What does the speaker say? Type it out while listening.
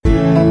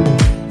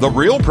The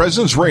Real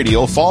Presence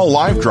Radio Fall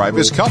Live Drive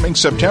is coming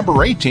September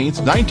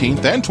 18th,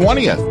 19th, and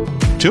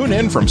 20th. Tune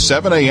in from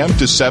 7 a.m.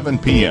 to 7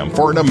 p.m.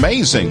 for an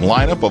amazing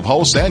lineup of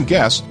hosts and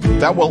guests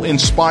that will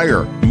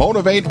inspire,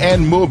 motivate,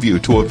 and move you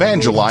to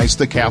evangelize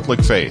the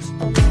Catholic faith.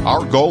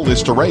 Our goal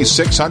is to raise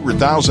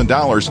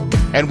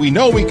 $600,000, and we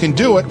know we can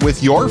do it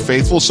with your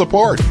faithful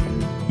support.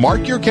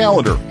 Mark your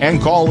calendar and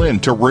call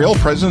in to Real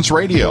Presence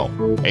Radio,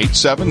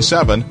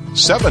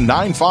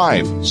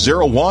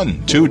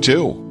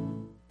 877-795-0122.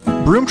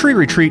 Broomtree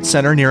Retreat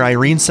Center near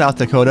Irene, South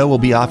Dakota will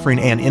be offering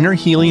an inner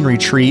healing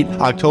retreat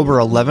October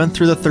 11th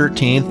through the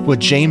 13th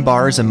with Jane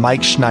Bars and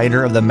Mike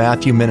Schneider of the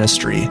Matthew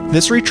Ministry.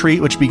 This retreat,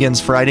 which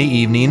begins Friday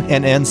evening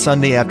and ends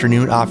Sunday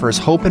afternoon, offers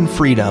hope and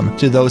freedom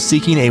to those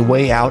seeking a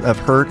way out of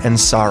hurt and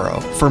sorrow.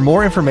 For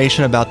more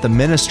information about the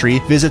ministry,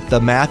 visit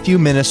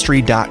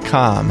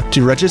thematthewministry.com.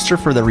 To register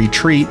for the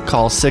retreat,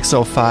 call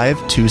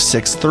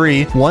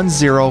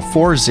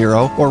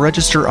 605-263-1040 or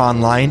register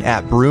online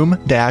at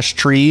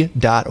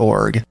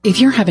broom-tree.org. If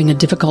you're having a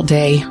difficult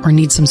day or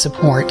need some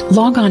support,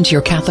 log on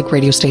to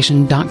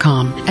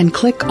yourcatholicradiostation.com and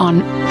click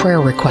on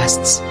Prayer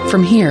Requests.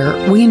 From here,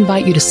 we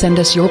invite you to send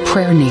us your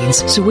prayer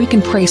needs so we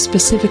can pray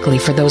specifically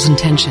for those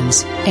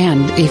intentions.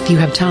 And if you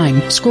have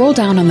time, scroll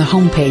down on the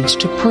homepage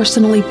to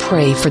personally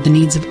pray for the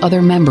needs of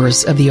other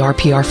members of the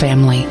RPR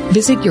family.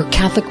 Visit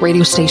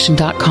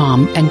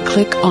yourcatholicradiostation.com and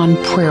click on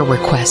Prayer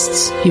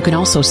Requests. You can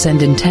also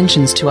send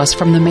intentions to us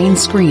from the main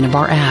screen of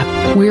our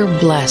app. We're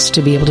blessed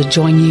to be able to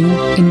join you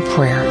in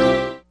prayer.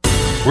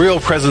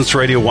 Real Presence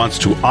Radio wants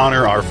to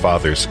honor our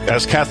fathers.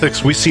 As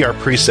Catholics, we see our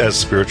priests as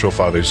spiritual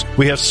fathers.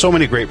 We have so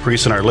many great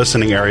priests in our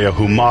listening area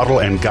who model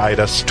and guide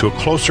us to a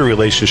closer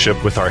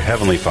relationship with our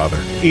Heavenly Father.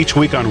 Each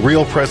week on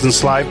Real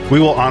Presence Live, we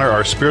will honor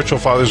our spiritual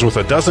fathers with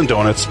a dozen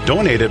donuts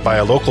donated by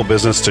a local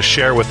business to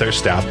share with their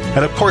staff.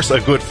 And of course,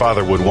 a good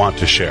father would want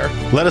to share.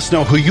 Let us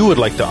know who you would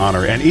like to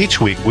honor, and each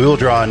week we will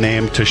draw a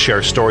name to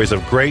share stories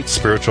of great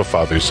spiritual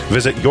fathers.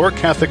 Visit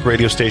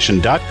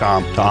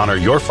yourcatholicradiostation.com to honor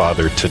your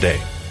father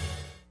today.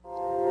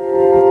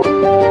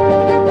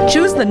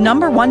 Choose the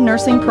 #1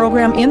 nursing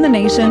program in the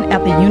nation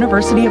at the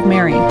University of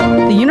Mary.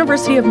 The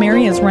University of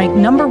Mary is ranked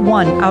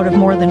 #1 out of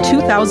more than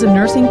 2,000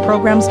 nursing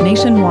programs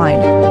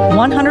nationwide.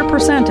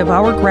 100% of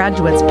our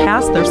graduates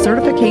pass their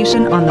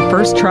certification on the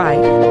first try.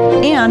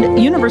 And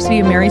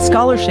University of Mary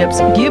scholarships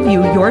give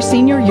you your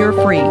senior year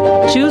free.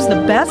 Choose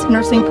the best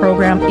nursing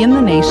program in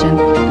the nation,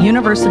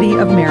 University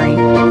of Mary.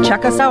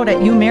 Check us out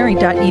at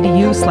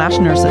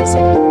umary.edu/nurses.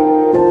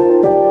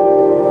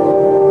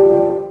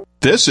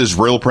 This is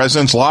Real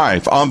Presence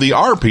Live on the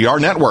RPR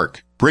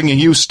Network, bringing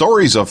you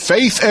stories of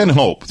faith and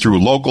hope through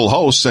local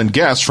hosts and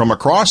guests from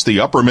across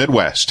the upper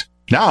Midwest.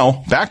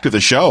 Now, back to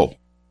the show.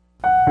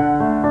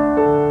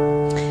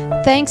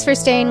 Thanks for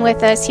staying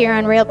with us here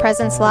on Real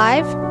Presence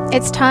Live.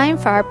 It's time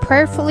for our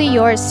Prayerfully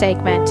Yours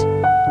segment.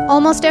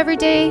 Almost every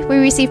day, we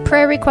receive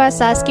prayer requests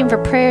asking for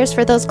prayers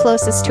for those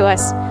closest to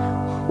us.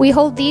 We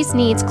hold these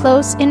needs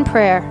close in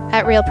prayer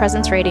at Real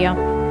Presence Radio.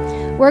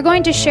 We're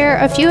going to share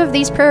a few of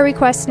these prayer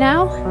requests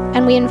now,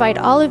 and we invite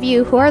all of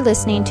you who are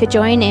listening to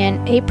join in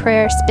a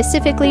prayer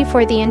specifically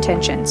for the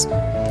intentions.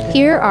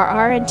 Here are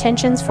our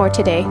intentions for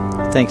today.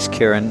 Thanks,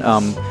 Karen.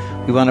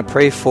 We want to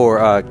pray for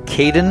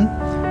Caden,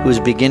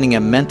 who's beginning a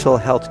mental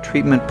health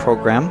treatment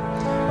program.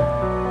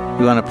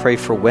 We want to pray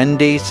for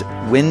Wendy's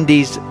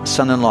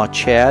son-in-law,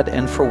 Chad,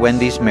 and for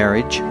Wendy's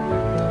marriage.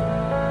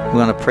 We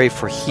want to pray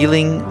for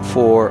healing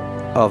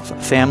of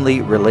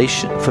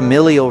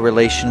familial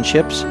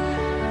relationships,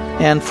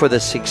 and for the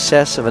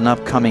success of an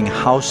upcoming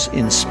house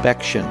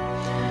inspection.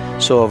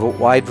 So of a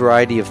wide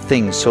variety of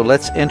things. So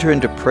let's enter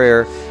into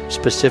prayer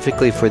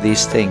specifically for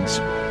these things.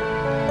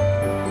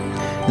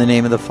 In the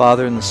name of the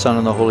Father, and the Son,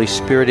 and the Holy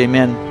Spirit,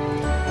 amen.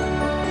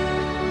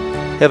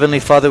 Heavenly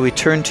Father, we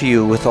turn to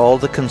you with all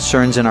the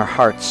concerns in our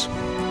hearts.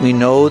 We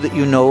know that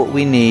you know what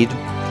we need,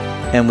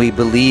 and we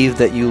believe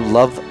that you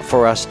love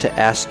for us to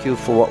ask you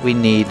for what we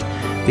need,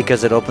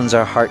 because it opens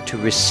our heart to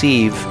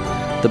receive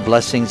the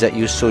blessings that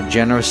you so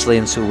generously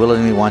and so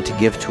willingly want to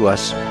give to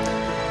us.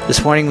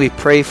 This morning we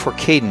pray for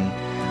Caden,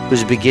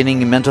 who's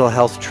beginning a mental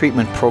health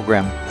treatment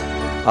program.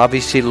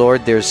 Obviously,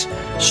 Lord, there's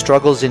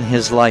struggles in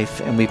his life,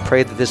 and we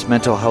pray that this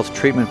mental health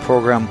treatment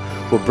program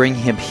will bring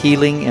him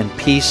healing and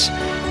peace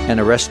and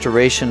a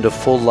restoration to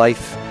full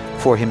life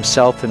for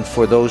himself and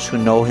for those who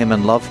know him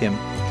and love him.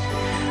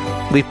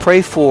 We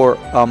pray for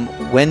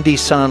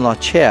Wendy's son-in-law,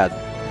 Chad,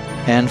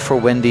 and for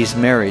Wendy's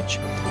marriage.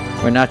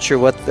 We're not sure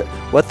what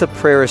the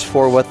prayer is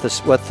for, what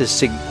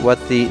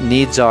the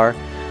needs are,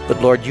 but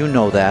Lord, you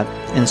know that.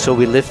 And so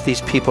we lift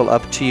these people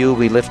up to you.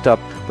 We lift up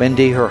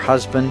Wendy, her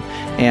husband,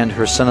 and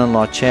her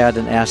son-in-law, Chad,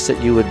 and ask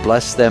that you would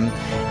bless them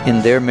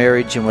in their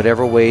marriage in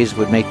whatever ways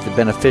would make it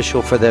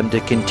beneficial for them to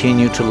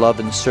continue to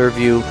love and serve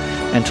you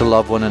and to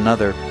love one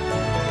another.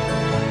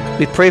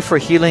 We pray for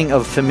healing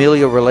of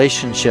familial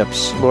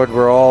relationships. Lord,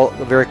 we're all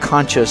very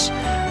conscious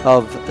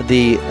of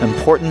the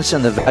importance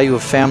and the value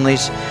of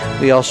families.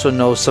 We also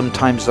know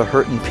sometimes the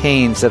hurt and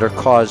pains that are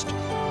caused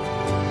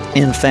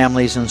in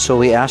families. And so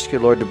we ask you,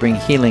 Lord, to bring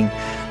healing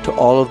to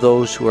all of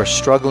those who are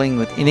struggling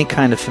with any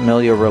kind of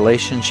familiar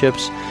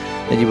relationships,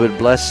 that you would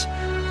bless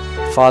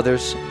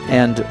fathers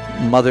and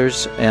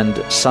mothers and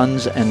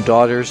sons and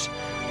daughters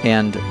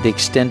and the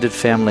extended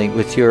family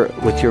with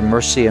your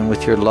mercy and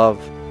with your love.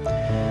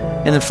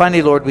 And then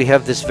finally, Lord, we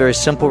have this very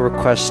simple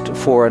request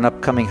for an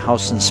upcoming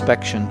house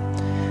inspection.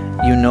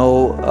 You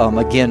know,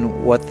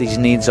 again, what these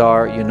needs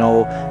are. You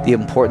know the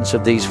importance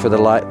of these for the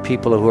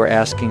people who are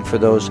asking for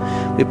those.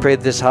 We pray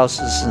that this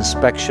house's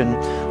inspection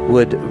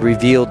would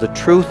reveal the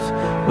truth,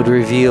 would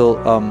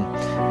reveal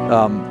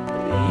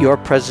your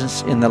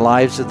presence in the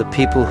lives of the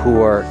people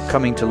who are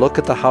coming to look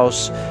at the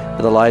house,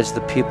 the lives of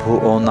the people who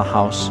own the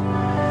house.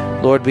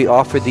 Lord, we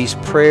offer these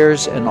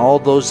prayers and all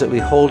those that we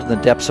hold in the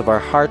depths of our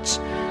hearts,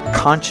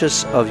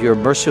 conscious of your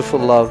merciful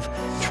love,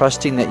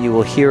 trusting that you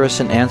will hear us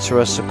and answer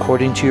us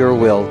according to your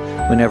will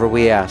whenever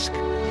we ask.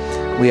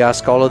 We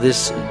ask all of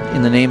this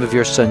in the name of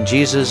your Son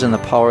Jesus and the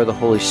power of the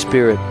Holy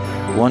Spirit,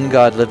 one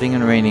God living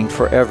and reigning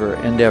forever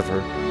and ever.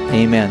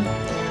 Amen.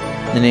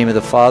 In the name of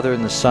the Father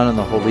and the Son and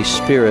the Holy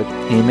Spirit.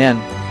 Amen.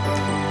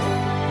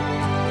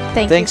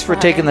 Thanks for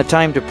taking the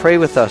time to pray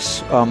with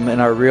us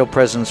in our Real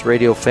Presence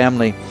Radio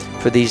family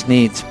for these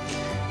needs.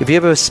 If you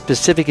have a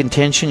specific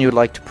intention you would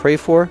like to pray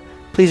for,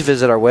 please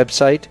visit our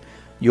website,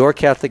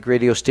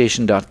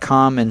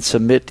 yourcatholicradiostation.com, and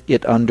submit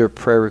it under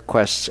prayer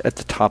requests at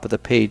the top of the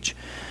page.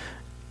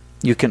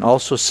 You can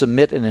also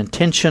submit an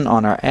intention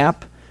on our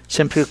app.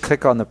 Simply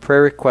click on the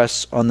prayer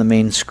requests on the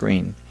main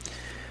screen.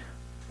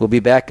 We'll be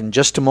back in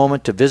just a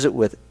moment to visit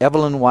with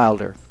Evelyn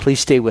Wilder. Please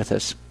stay with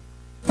us.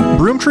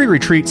 Broomtree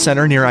Retreat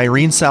Center near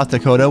Irene, South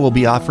Dakota will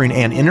be offering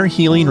an inner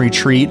healing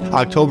retreat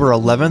October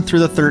 11th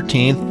through the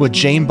 13th with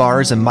Jane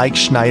Bars and Mike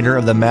Schneider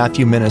of the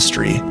Matthew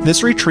Ministry.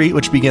 This retreat,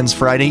 which begins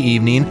Friday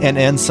evening and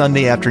ends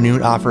Sunday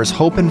afternoon, offers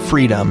hope and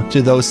freedom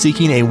to those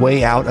seeking a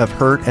way out of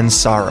hurt and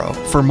sorrow.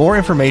 For more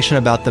information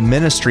about the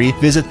ministry,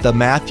 visit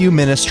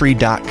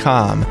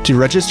thematthewministry.com. To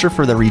register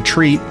for the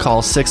retreat,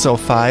 call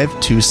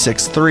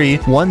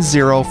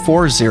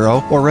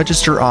 605-263-1040 or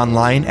register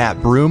online at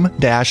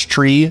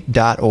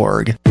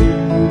broom-tree.org.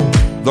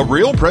 The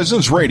Real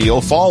Presence Radio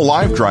Fall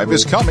Live Drive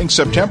is coming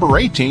September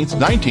 18th,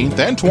 19th,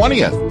 and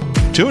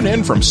 20th. Tune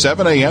in from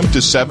 7 a.m.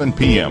 to 7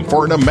 p.m.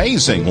 for an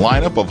amazing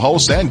lineup of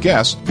hosts and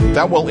guests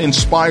that will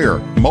inspire,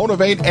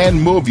 motivate,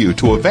 and move you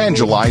to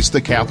evangelize the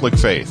Catholic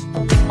faith.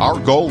 Our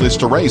goal is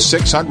to raise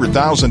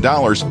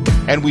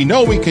 $600,000, and we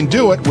know we can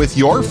do it with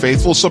your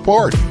faithful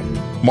support.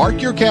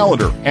 Mark your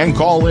calendar and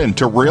call in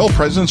to Real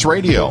Presence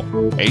Radio,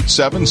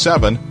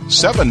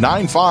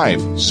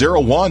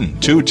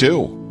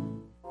 877-795-0122.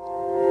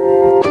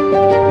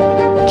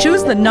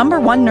 Choose the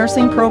 #1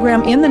 nursing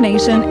program in the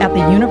nation at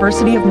the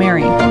University of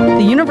Mary.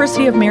 The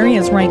University of Mary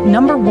is ranked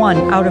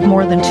 #1 out of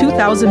more than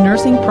 2,000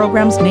 nursing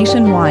programs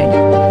nationwide.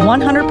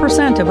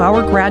 100% of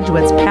our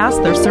graduates pass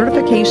their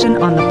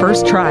certification on the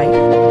first try.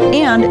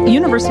 And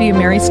University of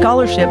Mary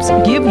scholarships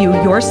give you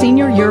your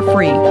senior year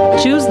free.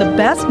 Choose the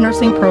best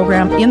nursing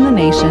program in the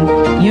nation,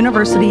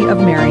 University of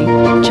Mary.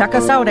 Check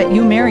us out at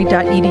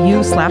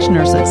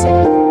umary.edu/nurses.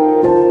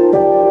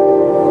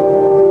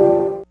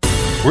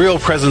 Real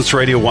Presence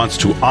Radio wants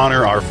to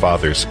honor our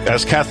fathers.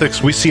 As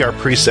Catholics, we see our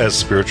priests as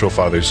spiritual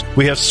fathers.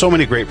 We have so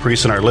many great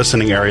priests in our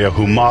listening area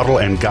who model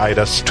and guide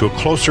us to a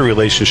closer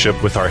relationship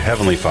with our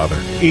Heavenly Father.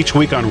 Each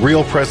week on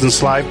Real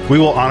Presence Live, we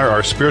will honor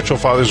our spiritual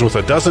fathers with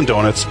a dozen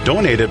donuts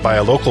donated by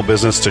a local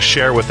business to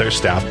share with their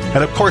staff.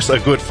 And of course, a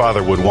good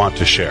father would want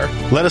to share.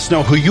 Let us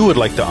know who you would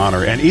like to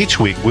honor, and each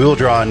week we will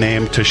draw a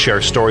name to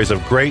share stories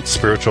of great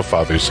spiritual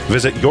fathers.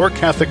 Visit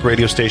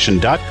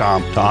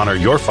yourcatholicradiostation.com to honor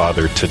your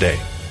father today.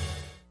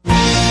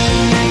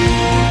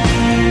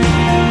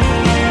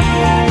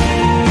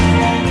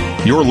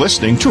 You're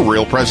listening to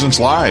Real Presence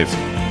Live.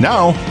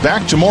 Now,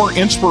 back to more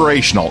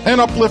inspirational and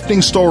uplifting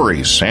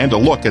stories and a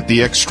look at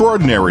the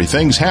extraordinary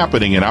things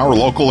happening in our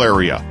local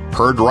area.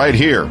 Heard right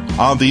here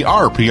on the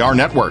RPR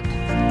Network.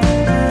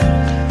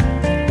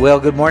 Well,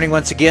 good morning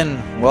once again.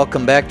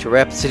 Welcome back to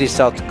Rapid City,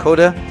 South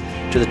Dakota,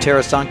 to the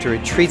Terra Sancta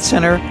Retreat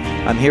Center.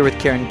 I'm here with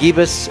Karen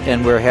Gibas,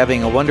 and we're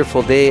having a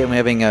wonderful day, and we're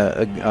having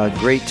a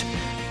great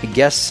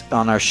guests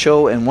on our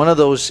show, and one of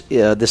those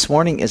this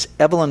morning is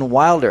Evelyn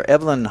Wilder.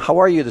 Evelyn, how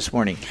are you this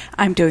morning?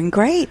 I'm doing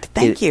great.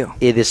 Thank you.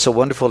 It is so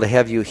wonderful to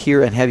have you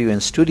here and have you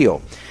in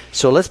studio.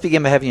 So let's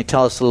begin by having you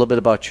tell us a little bit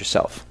about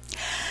yourself.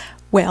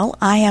 Well,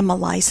 I am a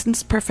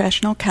licensed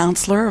professional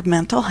counselor of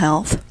mental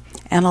health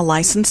and a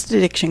licensed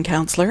addiction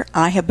counselor.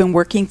 I have been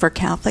working for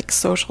Catholic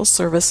Social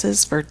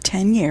Services for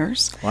 10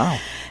 years. Wow.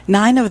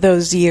 9 of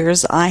those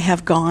years I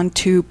have gone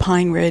to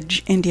Pine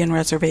Ridge Indian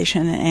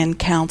Reservation and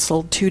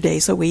counseled 2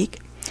 days a week.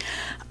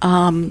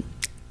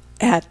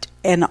 At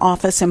an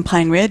office in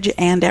Pine Ridge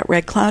and at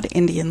Red Cloud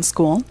Indian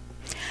School.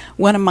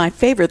 One of my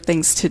favorite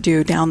things to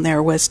do down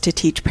there was to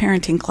teach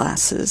parenting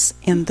classes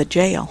in the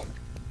jail.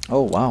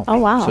 Oh wow! Oh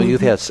wow! So you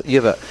have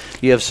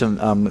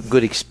some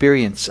good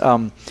experience.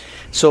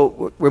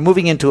 So we're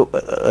moving into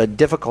a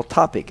difficult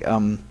topic.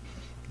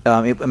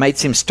 It might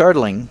seem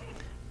startling.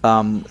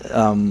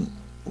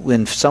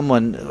 when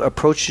someone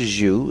approaches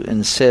you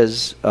and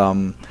says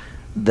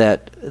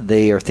that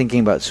they are thinking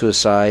about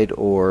suicide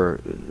or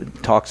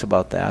talks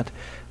about that,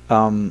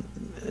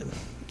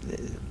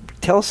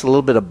 tell us a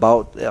little bit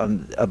about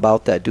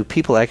that. Do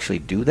people actually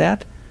do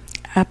that?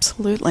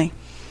 Absolutely.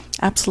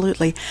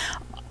 Absolutely.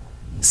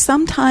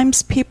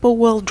 Sometimes people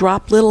will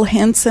drop little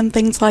hints and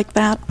things like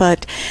that,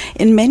 but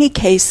in many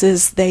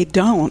cases they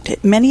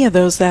don't. Many of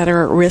those that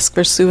are at risk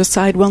for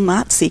suicide will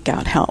not seek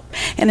out help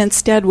and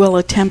instead will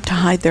attempt to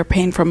hide their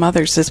pain from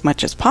others as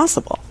much as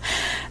possible.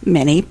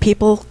 Many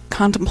people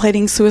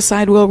contemplating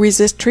suicide will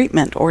resist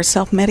treatment or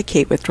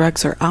self-medicate with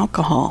drugs or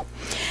alcohol.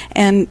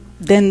 And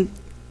then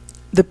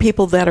the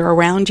people that are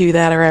around you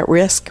that are at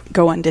risk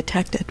go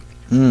undetected.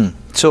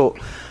 So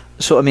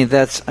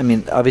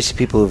obviously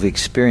people who've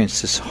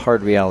experienced this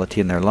hard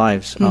reality in their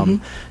lives, and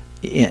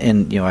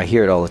I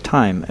hear it all the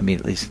time. I mean,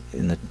 at least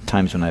in the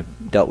times when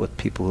I've dealt with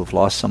people who've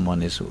lost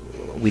someone, is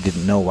we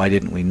didn't know. Why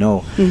didn't we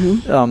know?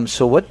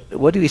 So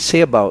what do we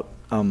say about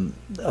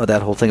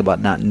that whole thing about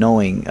not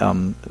knowing,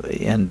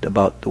 and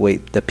about the way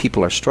that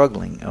people are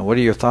struggling? What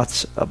are your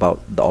thoughts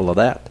about all of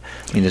that?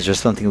 I mean, is there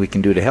something we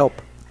can do to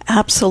help?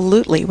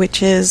 Absolutely,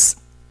 which is,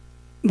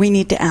 we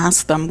need to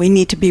ask them. We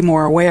need to be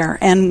more aware.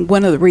 And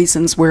one of the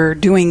reasons we're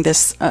doing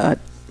this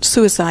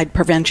suicide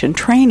prevention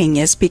training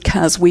is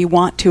because we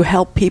want to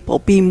help people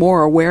be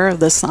more aware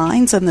of the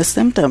signs and the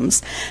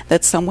symptoms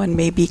that someone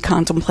may be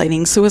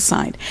contemplating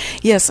suicide.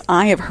 Yes,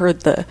 I have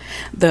heard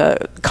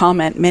the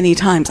comment many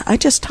times, I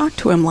just talked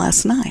to him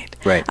last night.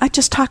 Right. I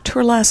just talked to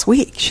her last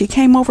week. She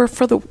came over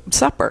for the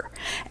supper,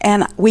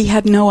 and we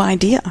had no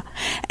idea.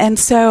 And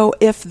so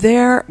if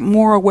they're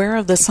more aware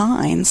of the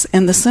signs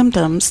and the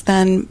symptoms,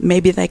 then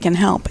maybe they can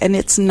help. And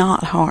it's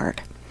not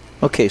hard.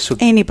 Okay, so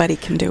anybody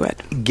can do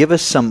it. Give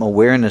us some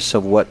awareness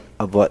of what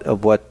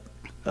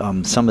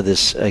some of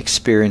this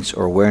experience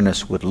or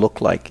awareness would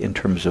look like in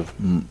terms of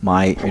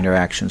my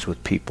interactions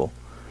with people.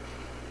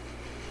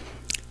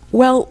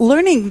 Well,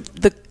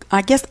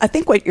 I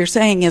think what you're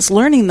saying is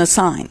learning the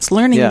signs,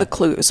 learning the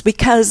clues,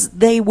 because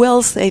they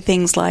will say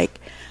things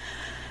like,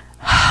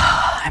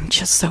 I'm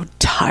just so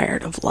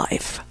tired of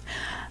life.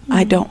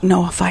 I don't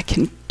know if I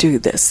can do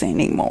this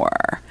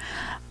anymore.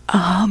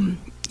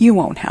 You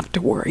won't have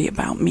to worry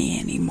about me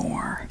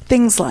anymore.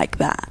 Things like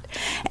that.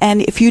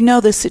 And if you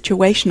know the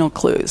situational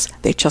clues,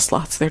 they just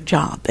lost their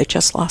job. They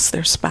just lost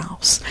their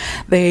spouse.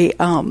 They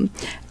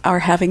are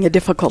having a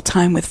difficult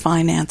time with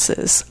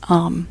finances.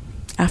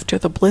 After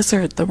the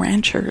blizzard, the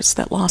ranchers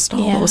that lost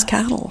all those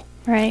cattle.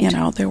 Right.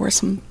 There were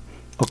some...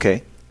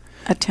 Okay.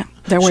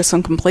 There were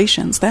some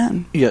completions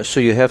then. Yeah, so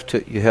you have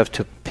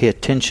to pay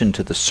attention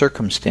to the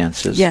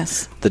circumstances.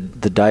 Yes. The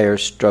dire,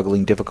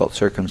 struggling, difficult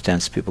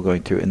circumstances people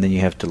going through, and then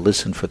you have to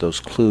listen for those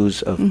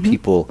clues of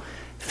people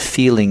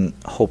feeling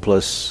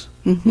hopeless,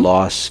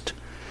 lost,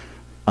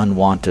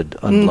 unwanted,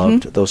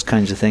 unloved, those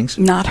kinds of things.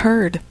 Not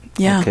heard.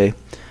 Yeah. Okay.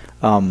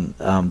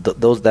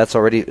 That's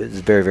already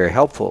very, very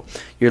helpful.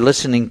 You're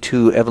listening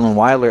to Evelyn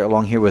Weiler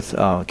along here with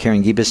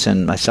Karen Gibas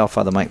and myself,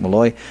 Father Mike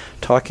Malloy,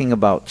 talking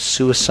about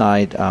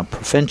suicide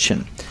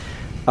prevention.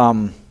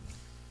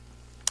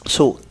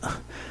 So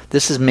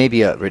this is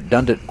maybe a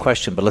redundant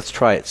question, but let's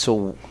try it.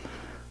 So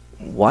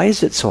why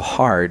is it so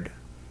hard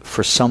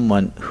for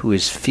someone who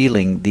is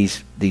feeling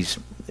these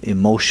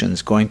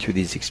emotions, going through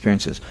these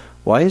experiences,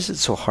 why is it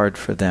so hard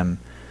for them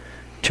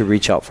to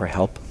reach out for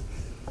help?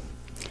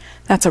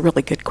 That's a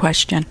really good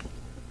question.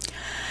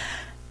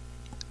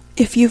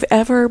 If you've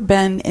ever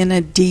been in a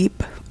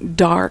deep,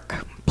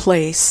 dark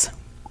place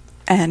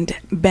and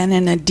been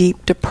in a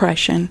deep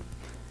depression,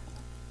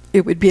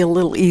 it would be a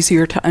little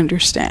easier to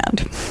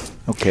understand.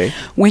 Okay.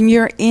 When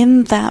you're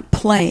in that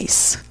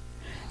place,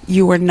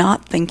 you are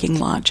not thinking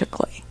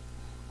logically.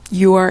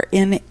 You are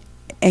in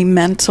a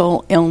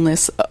mental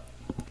illness,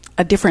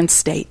 a different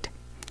state.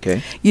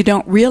 Okay. You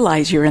don't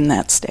realize you're in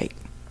that state.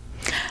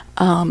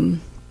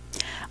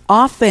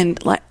 Often,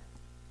 like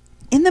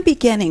in the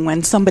beginning,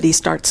 when somebody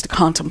starts to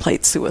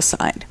contemplate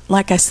suicide,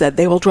 like I said,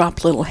 they will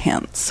drop little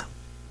hints.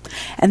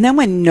 And then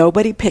when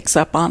nobody picks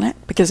up on it,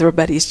 because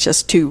everybody's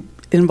just too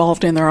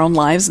involved in their own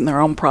lives and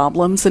their own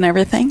problems and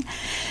everything,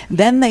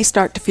 then they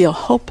start to feel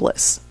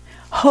hopeless.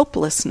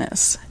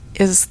 Hopelessness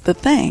is the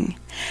thing.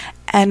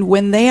 And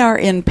when they are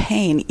in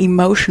pain,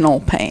 emotional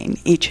pain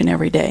each and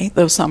every day,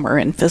 though some are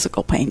in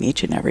physical pain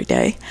each and every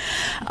day,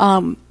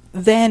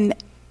 then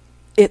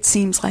it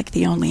seems like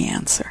the only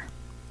answer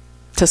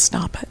to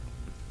stop it.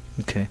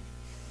 Okay.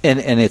 And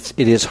it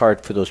is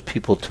hard for those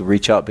people to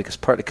reach out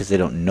partly because they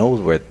don't know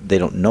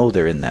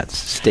they're in that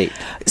state.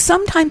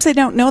 Sometimes they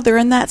don't know they're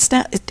in that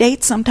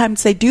state.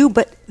 Sometimes they do,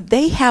 but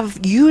they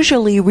have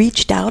usually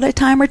reached out a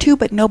time or two,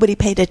 but nobody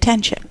paid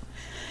attention.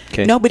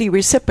 Okay. Nobody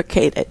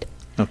reciprocated.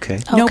 Okay.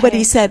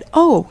 Nobody said,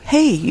 "Oh,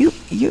 hey, you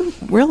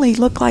really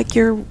look like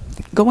you're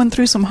going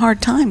through some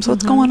hard times.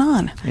 What's going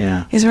on?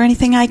 Yeah. Is there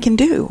anything I can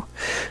do?"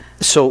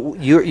 So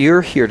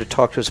you're here to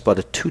talk to us about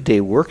a 2-day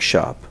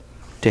workshop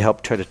to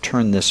help try to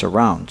turn this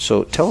around.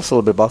 So tell us a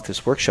little bit about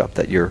this workshop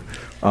that you're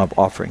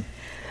offering.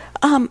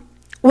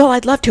 Well,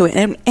 I'd love to.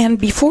 And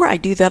before I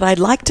do that, I'd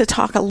like to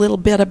talk a little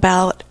bit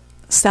about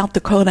South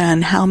Dakota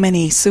and how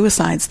many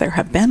suicides there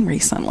have been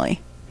recently.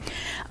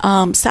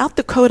 South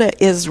Dakota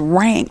is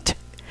ranked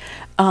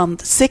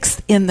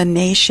 6th in the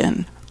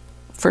nation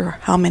for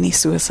how many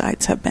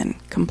suicides have been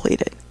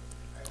completed.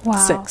 Wow.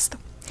 6th.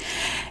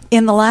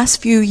 In the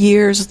last few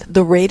years,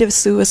 the rate of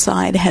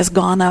suicide has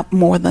gone up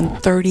more than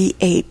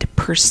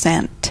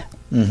 38%.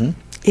 Mm-hmm.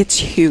 It's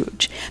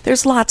huge.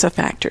 There's lots of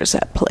factors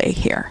at play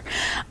here.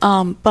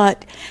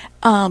 But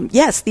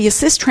yes, the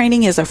ASSIST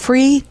training is a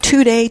free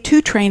 2-day,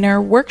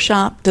 2-trainer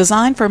workshop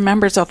designed for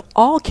members of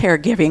all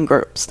caregiving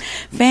groups.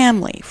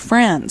 Family,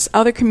 friends,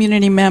 other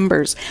community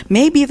members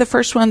may be the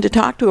first one to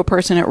talk to a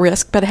person at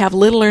risk but have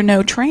little or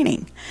no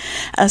training.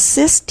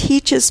 ASSIST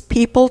teaches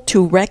people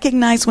to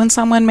recognize when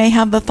someone may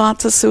have the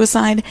thoughts of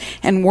suicide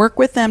and work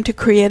with them to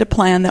create a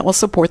plan that will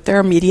support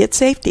their immediate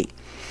safety.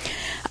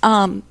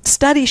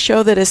 Studies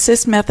show that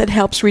ASSIST method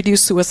helps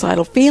reduce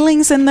suicidal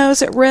feelings in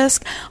those at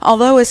risk.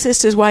 Although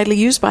ASSIST is widely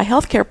used by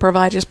healthcare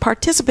providers,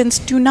 participants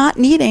do not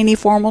need any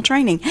formal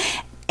training.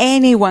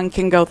 Anyone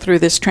can go through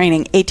this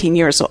training, 18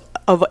 years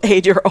of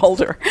age or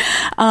older.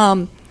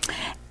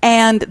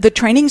 And the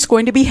training is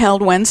going to be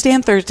held Wednesday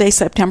and Thursday,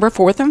 September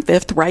 4th and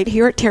 5th, right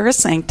here at Terra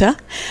Sancta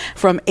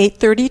from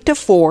 8:30 to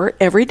 4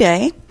 every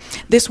day.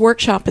 This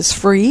workshop is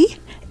free.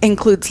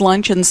 Includes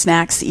lunch and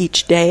snacks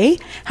each day.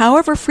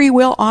 However, free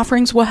will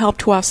offerings will help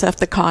to offset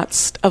the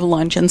cost of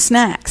lunch and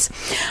snacks.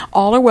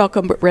 All are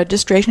welcome, but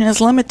registration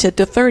is limited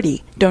to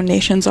 30.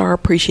 Donations are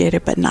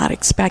appreciated but not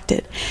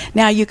expected.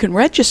 Now, you can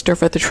register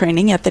for the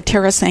training at the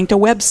Terra Sancta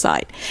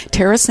website,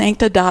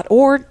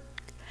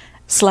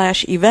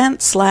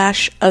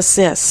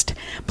 terrasancta.org/event/assist.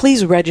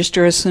 Please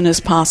register as soon as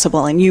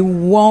possible, and you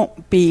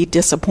won't be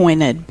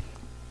disappointed.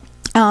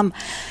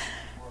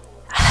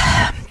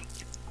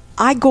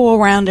 I go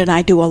around and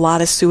I do a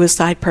lot of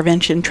suicide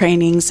prevention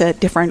trainings at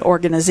different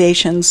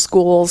organizations,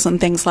 schools, and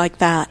things like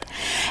that.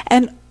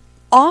 And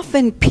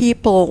often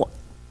people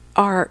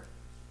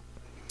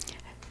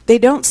they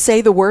don't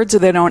say the words or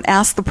they don't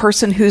ask the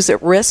person who's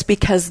at risk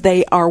because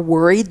they are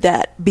worried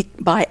that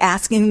by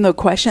asking the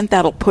question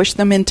that'll push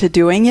them into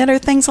doing it or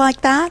things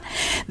like that.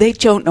 They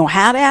don't know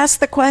how to ask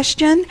the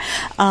question.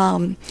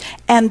 And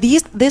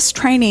this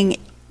training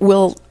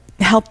will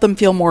help them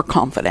feel more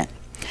confident.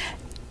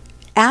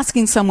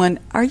 Asking someone,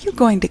 are you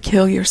going to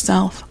kill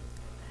yourself,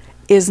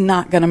 is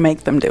not going to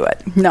make them do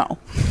it. No.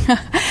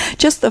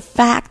 Just the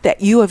fact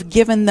that you have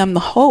given them the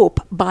hope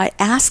by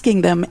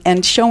asking them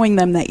and showing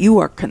them that you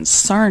are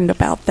concerned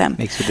about them,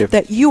 makes a difference.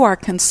 That you are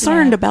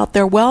concerned about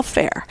their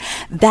welfare.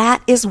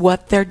 That is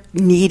what they're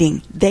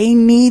needing. They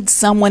need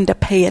someone to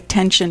pay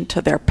attention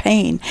to their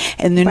pain,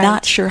 and they're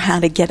not sure how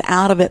to get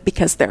out of it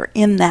because they're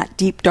in that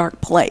deep,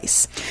 dark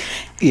place.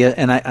 Yeah,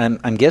 and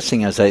I'm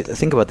guessing, as I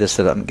think about this,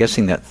 that I'm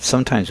guessing that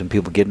sometimes when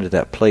people get into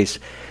that place,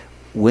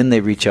 when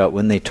they reach out,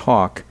 when they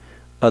talk,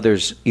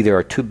 others either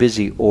are too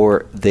busy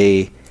or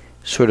they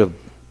sort of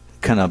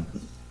kind of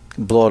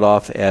blow it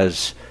off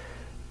as,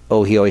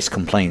 oh, he always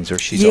complains, or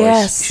she's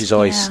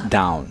always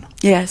down.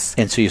 Yes.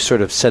 And so you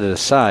sort of set it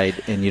aside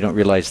and you don't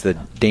realize the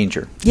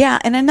danger. Yeah,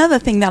 and another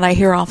thing that I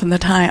hear often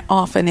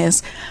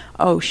is,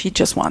 oh, she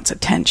just wants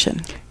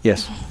attention.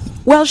 Yes.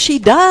 Well, she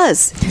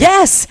does.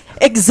 Yes,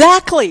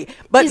 exactly.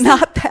 But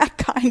not that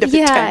kind of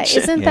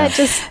attention. Isn't that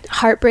just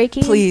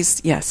heartbreaking?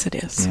 Please, yes, it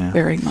is. Yeah.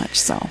 Very much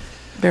so.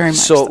 Very much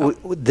so.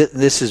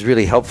 This is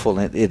really helpful.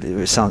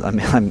 It sounds. I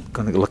mean, I'm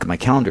going to look at my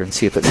calendar and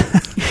see if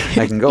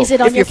I can go. Is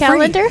it on your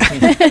calendar?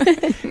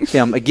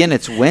 Again,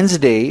 it's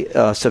Wednesday,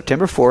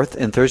 September 4th,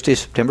 and Thursday,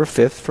 September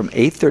 5th, from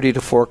 8:30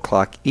 to 4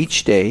 o'clock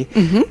each day.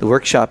 Mm-hmm. The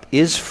workshop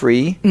is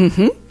free.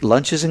 Mm-hmm.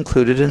 Lunch is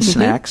included in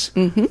snacks.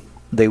 Mm-hmm.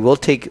 They will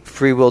take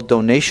free will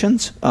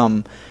donations.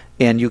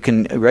 And you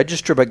can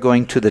register by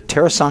going to the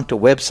Terra Sancta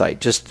website.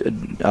 Just,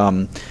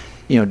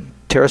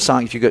 Terra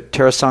Sancta, if you go to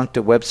Terra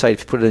Sancta website,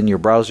 if you put it in your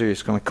browser,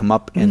 it's going to come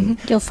up and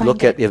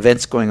look at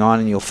events going on,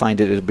 and you'll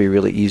find it. It'll be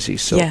really easy.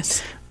 So,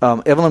 yes.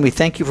 Evelyn, we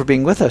thank you for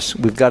being with us.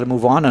 We've got to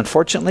move on,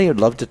 unfortunately. I'd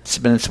love to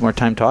spend some more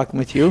time talking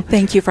with you.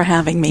 Thank you for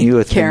having me,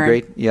 It's been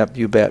great. Yep,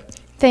 you bet.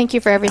 Thank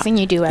you for everything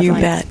you do, Evelyn.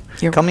 You bet.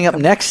 Coming up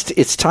next,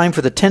 it's time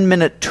for the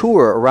 10-minute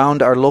tour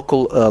around our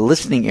local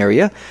listening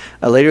area.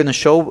 Later in the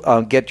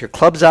show, get your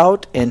clubs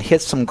out and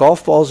hit some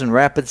golf balls in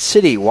Rapid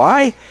City.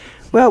 Why?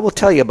 Well, we'll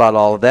tell you about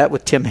all of that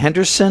with Tim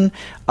Henderson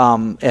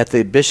at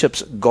the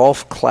Bishop's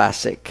Golf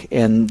Classic.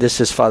 And this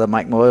is Father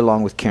Mike Malloy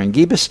along with Karen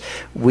Gibas.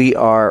 We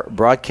are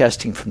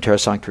broadcasting from Terra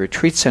Sancta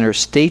Retreat Center.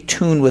 Stay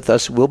tuned with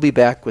us. We'll be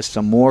back with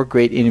some more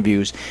great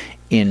interviews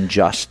in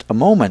just a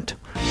moment.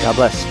 God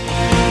bless.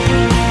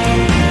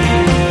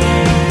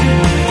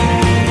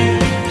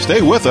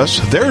 Stay with us.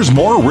 There's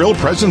more Real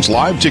Presence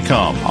Live to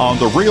come on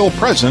the Real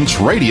Presence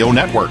Radio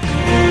Network.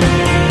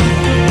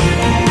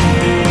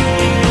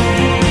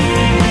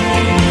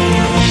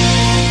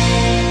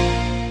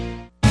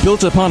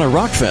 Built Upon a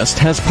Rock Fest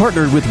has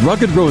partnered with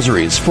Rugged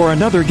Rosaries for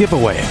another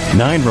giveaway.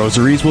 9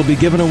 rosaries will be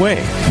given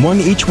away, one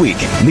each week,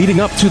 leading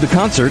up to the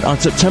concert on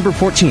September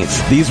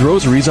 14th. These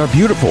rosaries are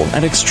beautiful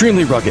and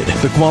extremely rugged.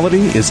 The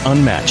quality is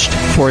unmatched.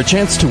 For a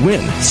chance to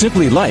win,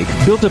 simply like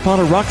Built Upon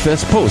a Rock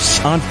Fest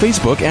posts on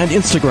Facebook and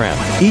Instagram.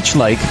 Each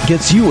like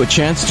gets you a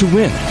chance to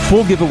win.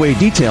 Full giveaway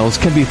details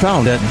can be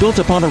found at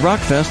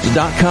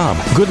builtuponarockfest.com.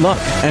 Good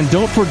luck, and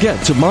don't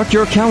forget to mark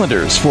your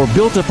calendars for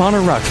Built Upon a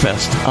Rock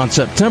Fest on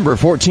September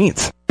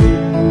 14th.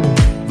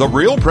 The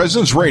Real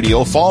Presence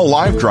Radio Fall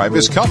Live Drive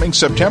is coming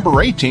September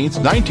 18th,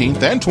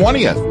 19th, and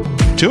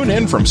 20th. Tune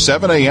in from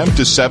 7 a.m.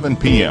 to 7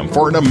 p.m.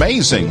 for an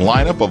amazing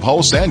lineup of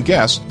hosts and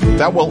guests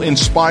that will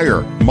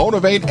inspire,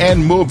 motivate,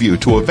 and move you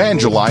to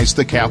evangelize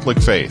the Catholic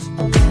faith.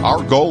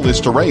 Our goal is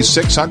to raise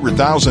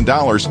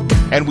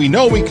 $600,000, and we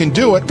know we can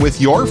do it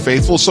with your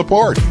faithful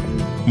support.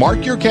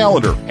 Mark your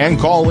calendar and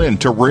call in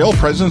to Real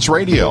Presence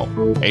Radio,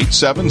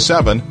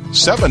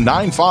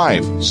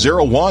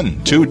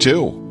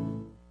 877-795-0122.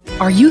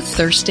 Are you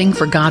thirsting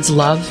for God's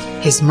love,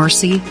 His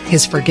mercy,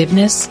 His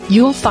forgiveness?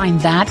 You'll find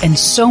that and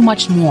so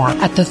much more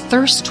at the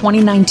Thirst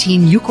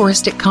 2019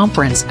 Eucharistic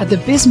Conference at the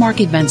Bismarck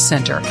Events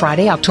Center,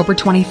 Friday, October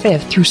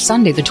 25th through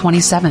Sunday the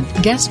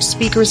 27th. Guest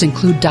speakers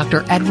include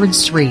Dr. Edward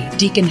Sri,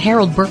 Deacon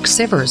Harold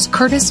Burke-Sivers,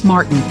 Curtis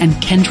Martin, and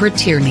Kendra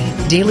Tierney.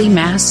 Daily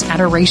Mass,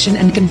 adoration,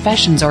 and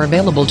confessions are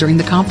available during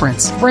the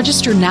conference.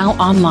 Register now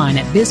online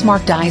at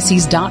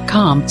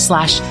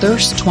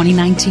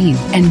bismarckdiocese.com/thirst2019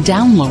 and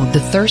download the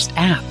Thirst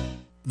app.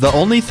 The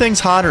only things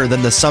hotter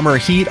than the summer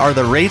heat are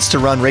the rates to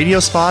run radio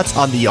spots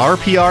on the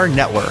RPR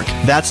network.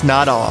 That's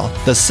not all.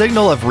 The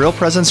signal of Real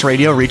Presence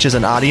Radio reaches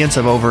an audience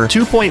of over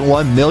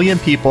 2.1 million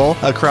people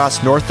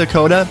across North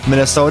Dakota,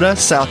 Minnesota,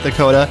 South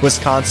Dakota,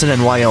 Wisconsin,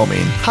 and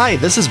Wyoming. Hi,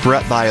 this is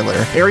Brett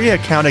Byler, Area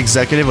Account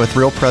Executive with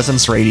Real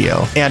Presence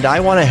Radio, and I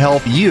want to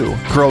help you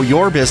grow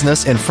your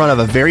business in front of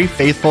a very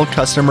faithful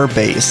customer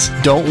base.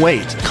 Don't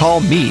wait. Call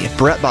me,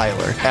 Brett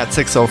Byler, at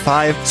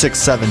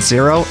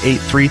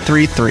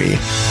 605-670-8333.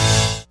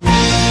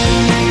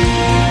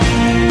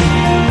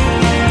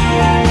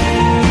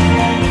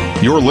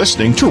 You're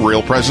listening to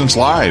Real Presence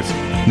Live.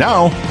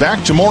 Now,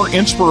 back to more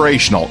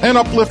inspirational and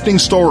uplifting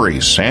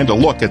stories and a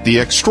look at the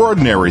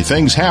extraordinary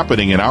things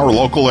happening in our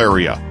local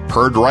area.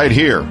 Heard right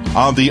here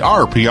on the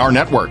RPR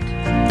Network.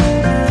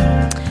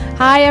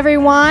 Hi,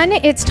 everyone.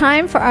 It's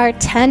time for our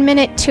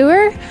 10-minute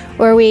tour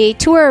where we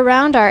tour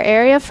around our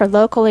area for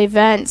local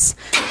events.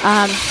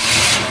 I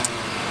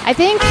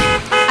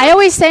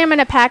always say I'm going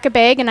to pack a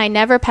bag, and I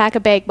never pack a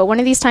bag, but one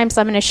of these times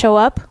I'm going to show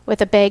up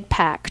with a bag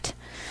packed.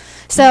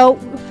 So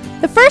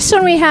the first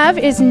one we have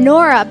is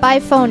Nora by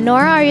phone.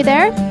 Nora, are you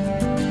there?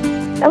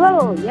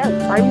 Hello, yes,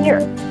 I'm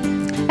here.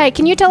 Hey,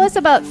 can you tell us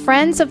about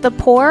Friends of the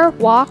Poor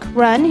Walk,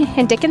 Run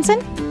in Dickinson?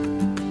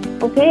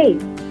 Okay.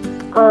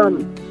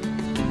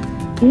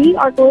 We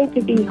are going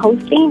to be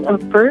hosting a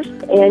first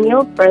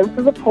annual Friends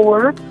of the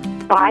Poor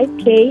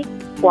 5K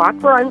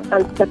Walk Run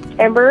on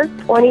September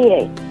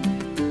 28th.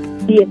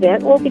 The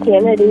event will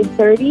begin at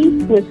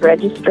 8:30 with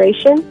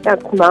registration.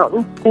 That's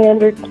Mountain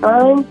Standard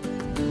Time.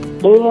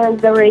 And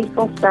the race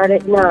will start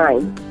at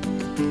 9.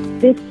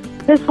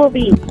 This will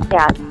be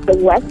at the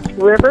West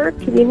River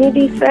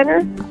Community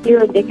Center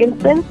here in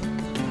Dickinson.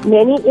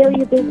 Many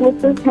area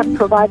businesses have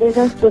provided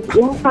us with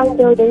in-kind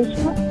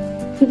donations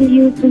to be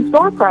used in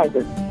store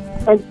prizes,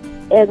 and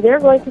they're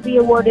going to be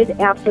awarded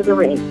after the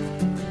race.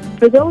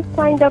 For those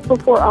signed up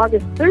before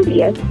August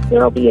 30th,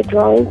 there will be a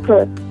drawing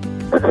for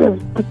a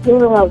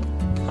pair of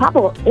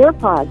Apple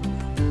AirPods.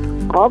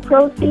 All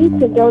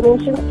proceeds and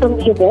donations from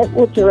the event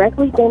will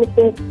directly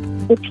benefit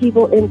the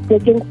people in the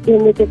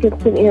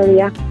Dickinson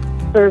area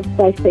served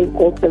by St.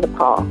 Vincent de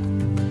Paul.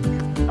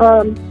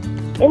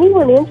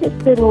 Anyone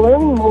interested in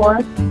learning more,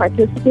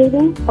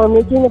 participating, or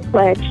making a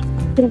pledge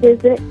can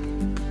visit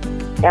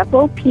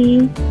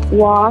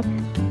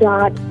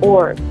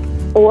FOPwalk.org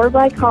or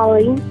by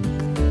calling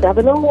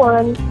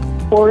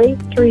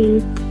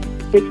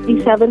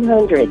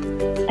 701-483-6700.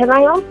 And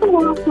I also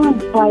want to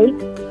invite,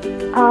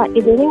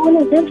 if anyone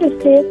is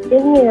interested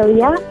in the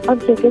area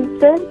of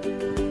Dickinson,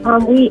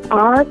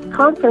 our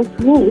conference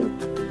meets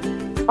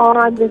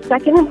on the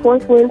second and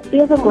fourth Wednesday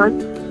of the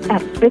month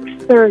at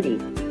 6:30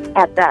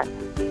 at the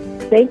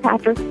St.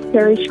 Patrick's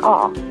Parish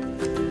Hall.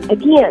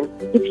 Again,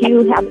 if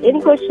you have any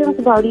questions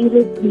about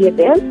either the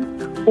event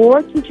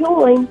or to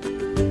join,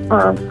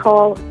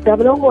 call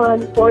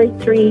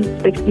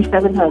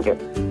 701-483-6700.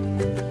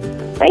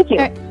 Thank you.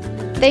 Right.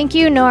 Thank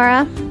you,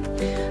 Nora.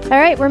 All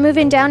right, we're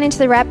moving down into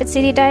the Rapid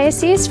City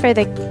Diocese for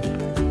the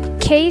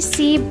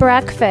KC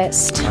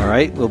Breakfast. All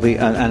right, we'll be,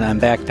 and I'm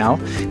back now,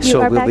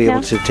 so we'll be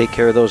able to take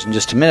care of those in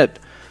just a minute.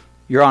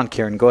 You're on,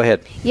 Karen. Go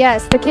ahead.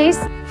 Yes, the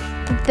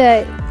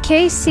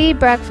KC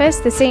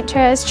Breakfast, the St.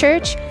 Therese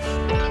Church,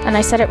 and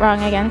I said it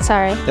wrong again,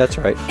 sorry. That's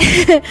right.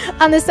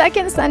 On the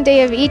second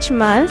Sunday of each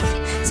month,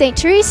 St.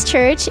 Therese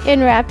Church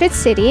in Rapid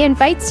City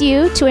invites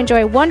you to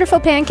enjoy wonderful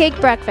pancake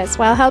breakfast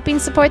while helping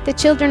support the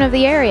children of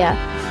the area.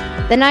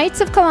 The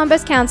Knights of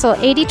Columbus Council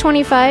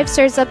 8025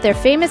 serves up their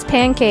famous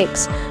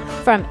pancakes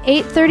from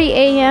 8:30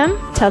 a.m.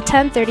 till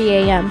 10:30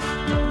 a.m.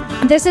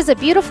 This is a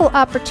beautiful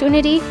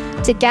opportunity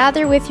to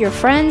gather with your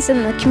friends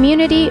in the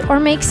community or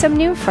make some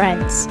new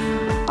friends.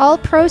 All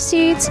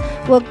proceeds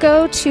will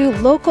go to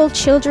local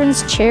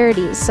children's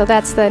charities. So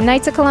that's the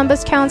Knights of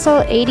Columbus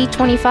Council.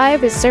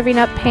 8025 is serving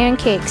up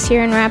pancakes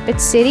here in Rapid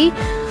City.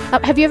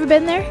 Have you ever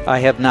been there? I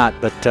have not,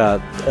 but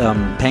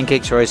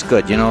pancakes are always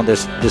good. You know,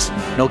 there's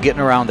no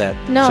getting around that.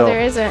 No, there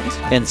isn't.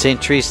 And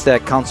St. Therese,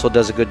 that council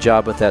does a good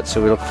job with that,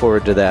 so we look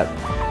forward to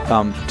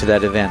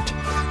that event.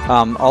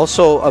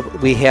 Also,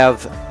 we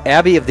have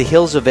Abbey of the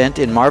Hills event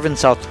in Marvin,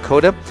 South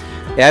Dakota.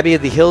 Abbey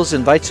of the Hills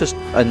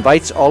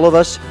invites all of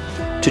us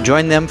to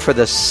join them for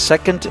the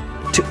second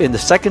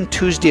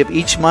Tuesday of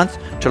each month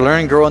to learn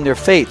and grow in their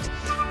faith.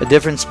 A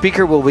different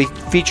speaker will be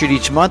featured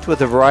each month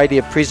with a variety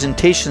of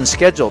presentations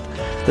scheduled.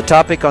 The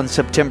topic on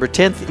September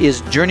 10th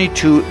is Journey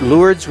to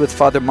Lourdes with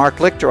Father Mark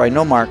Lichter. I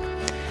know Mark.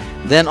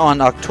 Then on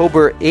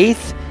October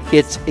 8th,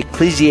 it's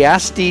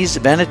Ecclesiastes,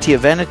 Vanity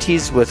of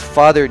Vanities with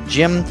Father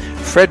Jim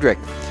Frederick.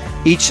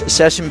 Each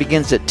session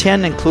begins at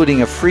 10,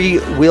 including a free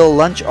will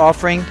lunch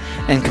offering,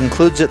 and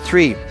concludes at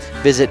 3.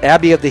 Visit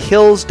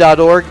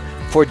abbeyofthehills.org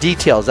for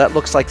details. That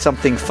looks like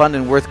something fun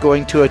and worth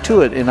going to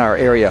it in our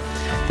area.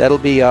 That'll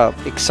be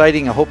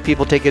exciting. I hope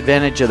people take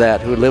advantage of that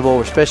who live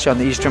over, especially on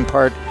the eastern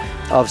part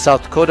of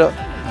South Dakota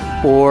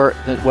or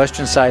the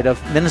western side of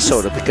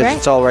Minnesota, because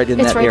it's all right in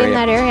that area. It's right in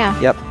that area.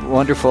 Yep,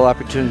 wonderful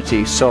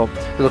opportunity. So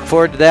we look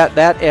forward to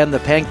that and the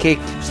pancake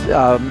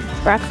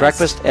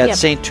breakfast at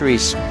St.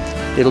 Therese.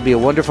 It'll be a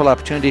wonderful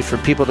opportunity for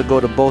people to go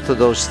to both of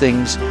those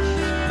things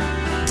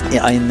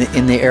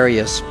in the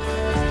areas.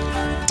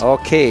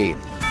 Okay,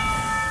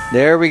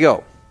 there we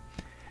go.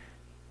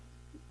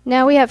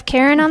 Now we have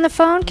Karen on the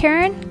phone.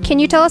 Karen, can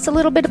you tell us a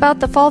little bit about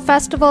the Fall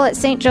Festival at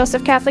St.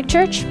 Joseph Catholic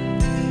Church?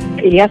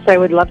 Yes, I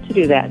would love to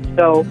do that.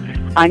 So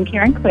I'm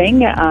Karen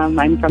Kling.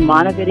 I'm from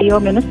Montevideo,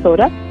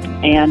 Minnesota,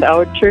 and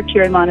our church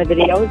here in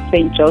Montevideo is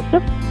St.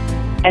 Joseph,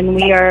 and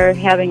we are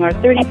having our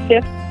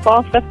 35th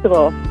Fall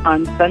Festival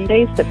on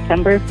Sunday,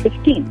 September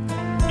 15th.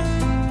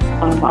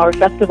 Our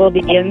festival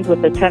begins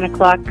with a 10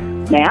 o'clock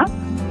Mass,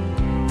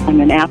 and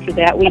then after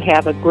that we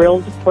have a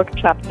grilled pork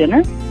chop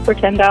dinner for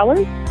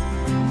 $10.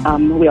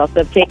 We also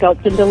have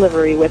takeouts and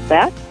delivery with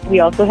that. We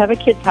also have a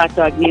kids hot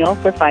dog meal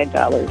for $5.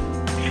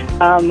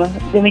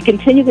 Then we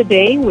continue the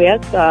day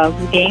with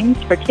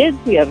games for kids.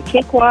 We have a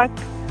cakewalk.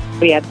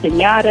 We have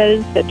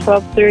piñatas at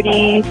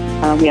 12:30.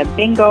 We have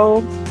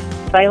bingo,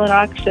 silent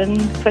auction,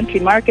 country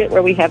market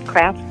where we have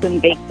crafts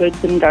and baked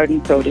goods and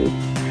garden produce.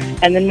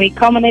 And then we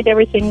culminate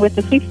everything with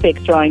the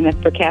sweepstakes drawing that's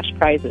for cash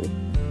prizes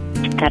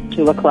at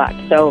 2 o'clock.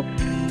 So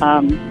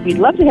we'd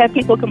love to have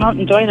people come out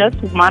and join us.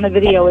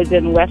 Montevideo is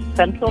in west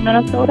central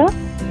Minnesota.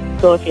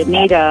 So if you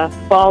need a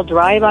fall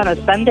drive on a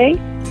Sunday,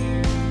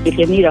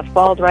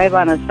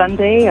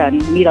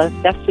 and need a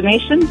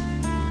destination,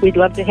 we'd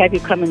love to have you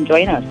come and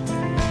join us.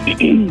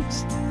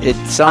 It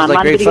sounds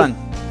like great fun.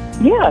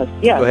 Yes.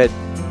 Go ahead.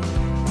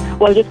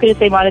 Well, I was just going to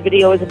say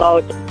Montevideo is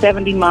about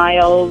 70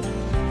 miles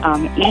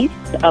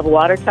east of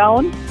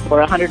Watertown, or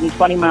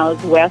 120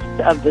 miles west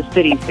of the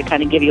cities, to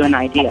kind of give you an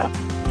idea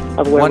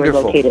of where we're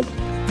located.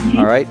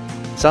 All right.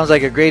 Sounds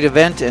like a great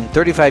event, and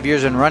 35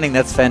 years in running.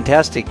 That's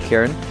fantastic,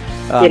 Karen.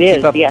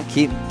 Yes.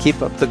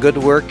 Keep up the good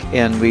work,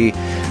 and we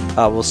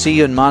will see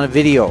you in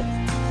Montevideo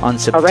on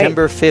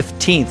September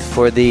 15th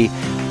for the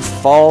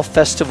Fall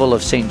Festival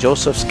of St.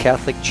 Joseph's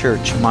Catholic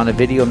Church,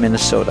 Montevideo,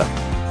 Minnesota.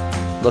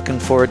 Looking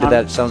forward to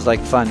that. It sounds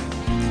like fun.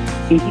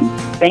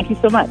 Thank you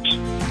so much.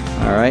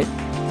 All right.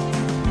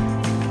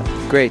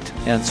 Great.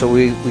 And so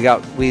we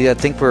I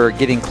think we're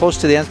getting close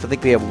to the end. So I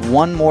think we have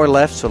one more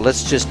left. So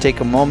let's just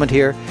take a moment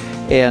here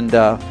and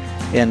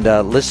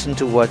listen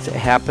to what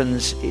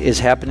is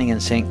happening in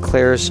St.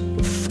 Clair's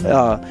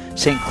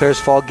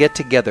Fall Get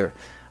Together.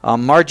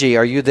 Margie,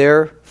 are you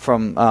there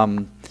from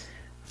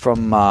where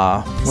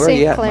are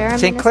you at?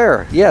 St.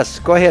 Clair. Yes.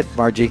 Go ahead,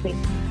 Margie.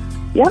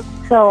 Yep.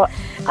 So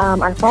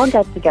our Fall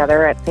Get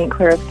Together at St.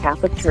 Clair's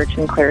Catholic Church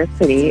in Clair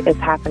City is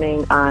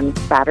happening on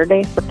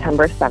Saturday,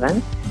 September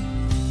 7th.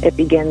 It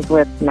begins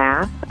with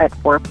Mass at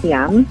 4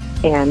 p.m.,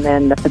 and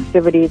then the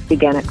festivities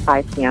begin at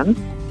 5 p.m.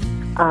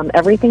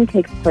 Everything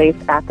takes place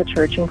at the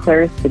church in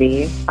Clair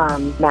City.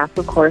 Mass,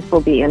 of course,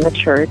 will be in the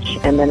church,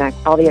 and then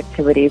all the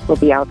activities will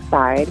be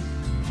outside.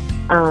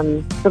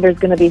 So there's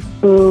going to be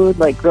food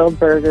like grilled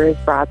burgers,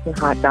 brats, and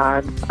hot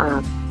dogs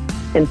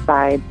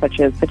inside, such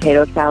as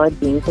potato salad,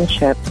 beans, and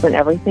chips, and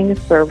everything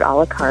is served a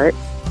la carte.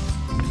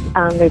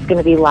 There's going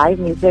to be live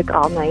music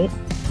all night.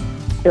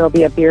 There will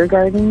be a beer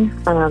garden,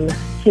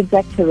 kids'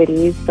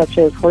 activities such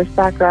as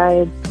horseback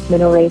rides,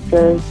 minnow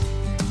races,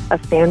 a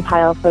sand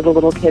pile for the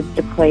little kids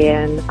to play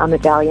in, a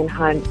medallion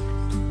hunt,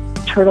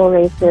 turtle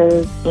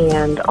races,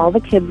 and all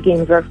the kids'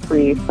 games are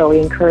free, so we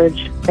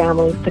encourage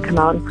families to come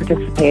out and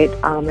participate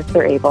if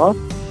they're able.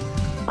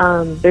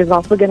 There's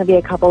also going to be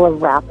a couple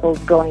of raffles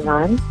going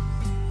on,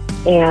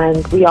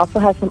 and we also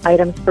have some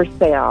items for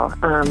sale.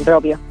 There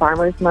will be a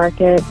farmer's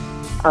market,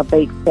 a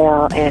bake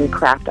sale, and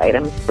craft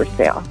items for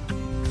sale.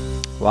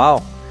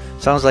 Wow.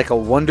 Sounds like a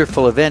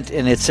wonderful event,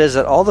 and it says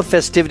that all the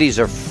festivities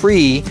are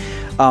free.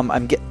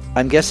 I'm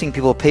guessing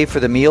people pay for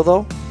the meal,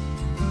 though?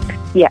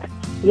 Yes.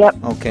 Yep.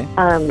 Okay.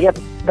 Yep.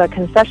 The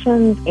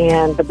concessions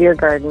and the beer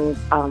garden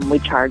we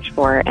charge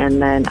for,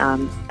 and then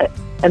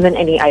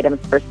any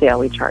items for sale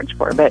we charge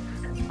for. But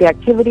the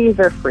activities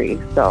are free.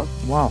 So.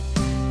 Wow.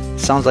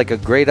 Sounds like a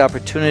great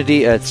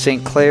opportunity at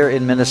St. Clair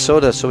in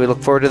Minnesota. So we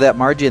look forward to that,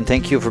 Margie, and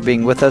thank you for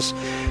being with us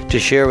to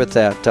share with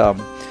that.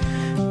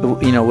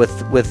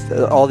 With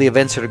all the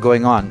events that are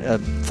going on.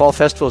 Fall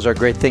festivals are a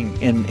great thing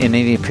in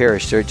Indian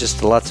Parish. They're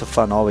just lots of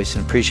fun always,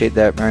 and appreciate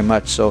that very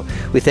much. So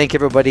we thank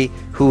everybody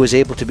who was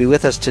able to be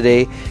with us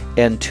today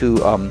and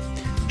to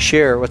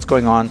share what's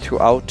going on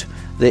throughout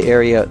the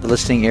area, the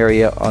listening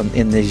area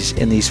in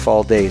these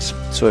fall days.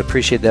 So I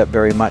appreciate that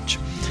very much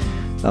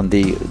on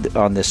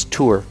this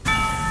tour.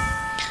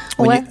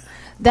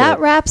 That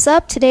wraps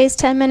up today's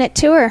 10-minute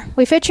tour.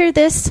 We featured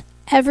this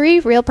every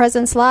Real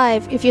Presence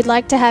Live. If you'd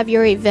like to have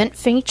your event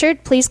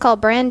featured, please call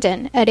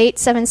Brandon at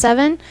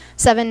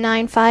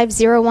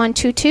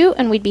 877-795-0122,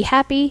 and we'd be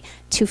happy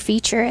to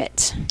feature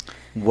it.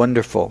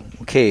 Wonderful.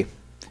 Okay.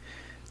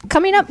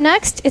 Coming up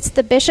next, it's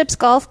the Bishop's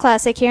Golf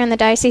Classic here in the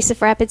Diocese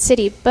of Rapid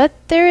City, but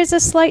there is a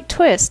slight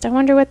twist. I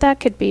wonder what that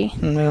could be.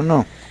 I don't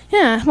know.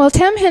 Yeah, well,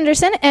 Tim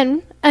Henderson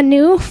and a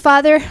new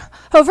Father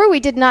Hover,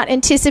 we did not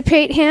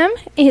anticipate him.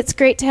 It's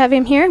great to have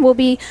him here. We'll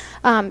be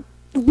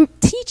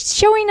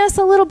showing us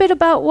a little bit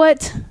about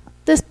what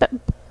this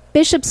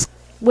Bishop's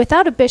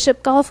Without a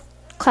Bishop Golf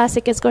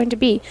Classic is going to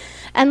be.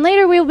 And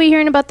later we'll be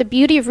hearing about the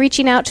beauty of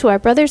reaching out to our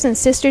brothers and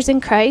sisters in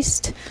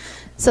Christ.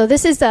 So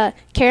this is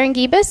Karen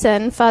Gibas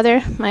and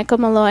Father Michael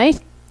Malloy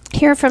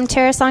here from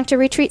Terra Sancta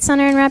Retreat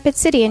Center in Rapid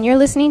City, and you're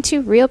listening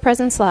to Real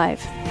Presence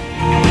Live.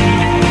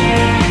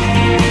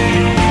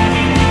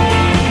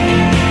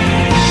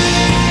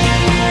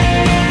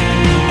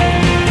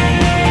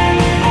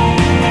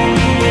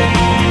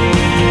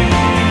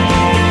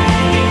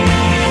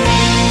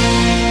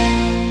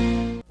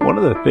 One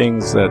of the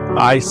things that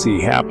I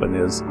see happen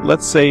is,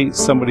 let's say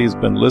somebody's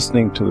been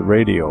listening to the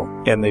radio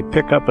and they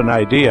pick up an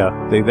idea.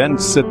 They then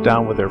sit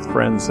down with their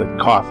friends at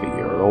coffee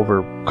or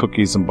over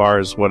cookies and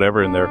bars,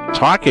 whatever, and they're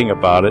talking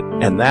about it.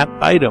 And that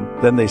item,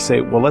 then they say,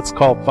 well, let's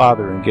call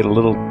Father and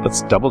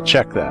let's double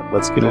check that.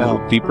 Let's get a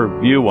little deeper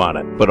view on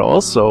it. But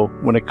also,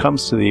 when it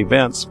comes to the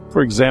events,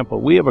 for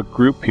example, we have a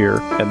group here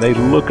and they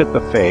look at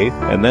the faith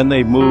and then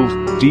they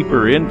move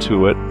deeper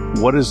into it.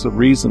 What is the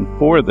reason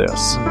for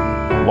this?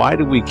 Why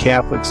do we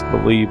Catholics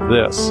believe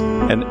this?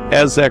 And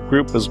as that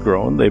group has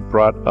grown, they've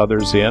brought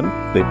others in,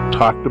 they've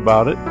talked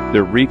about it,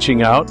 they're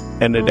reaching out,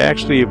 and it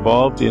actually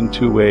evolved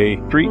into a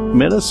street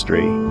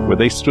ministry where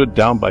they stood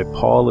down by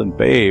Paul and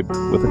Babe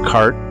with a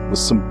cart, with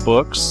some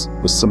books,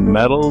 with some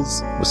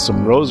medals, with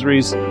some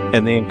rosaries,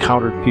 and they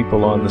encountered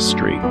people on the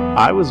street.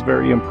 I was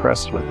very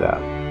impressed with that,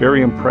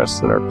 very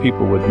impressed that our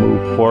people would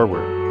move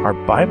forward. Our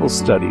Bible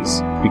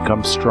studies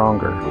become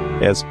stronger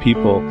as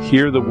people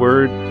hear the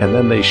Word and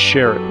then they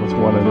share it with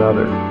one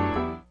another.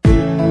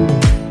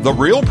 The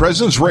Real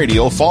Presence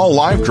Radio Fall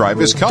Live Drive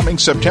is coming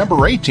September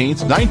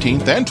 18th,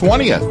 19th, and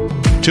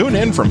 20th. Tune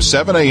in from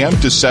 7 a.m.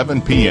 to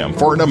 7 p.m.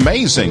 for an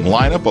amazing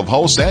lineup of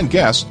hosts and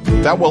guests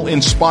that will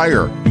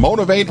inspire,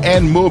 motivate,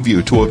 and move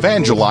you to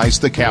evangelize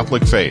the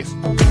Catholic faith.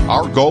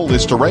 Our goal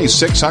is to raise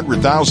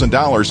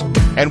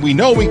 $600,000, and we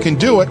know we can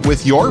do it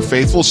with your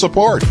faithful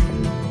support.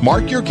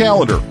 Mark your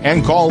calendar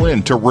and call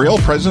in to Real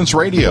Presence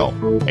Radio,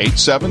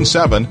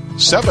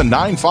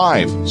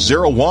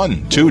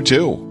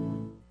 877-795-0122.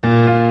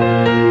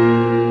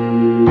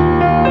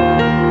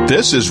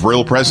 This is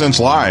Real Presence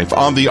Live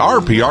on the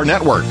RPR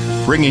Network,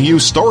 bringing you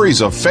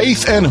stories of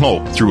faith and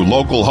hope through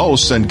local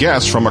hosts and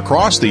guests from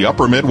across the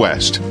upper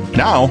Midwest.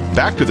 Now,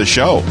 back to the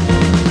show.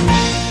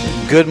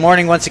 Good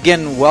morning once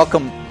again.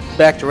 Welcome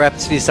back to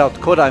Rapid City, South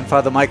Dakota. I'm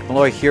Father Mike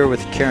Malloy here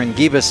with Karen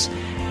Gibas,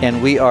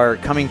 and we are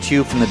coming to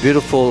you from the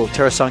beautiful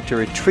Terra Sancta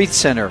Retreat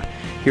Center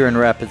here in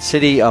Rapid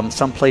City,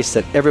 someplace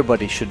that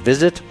everybody should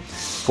visit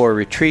for a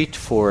retreat,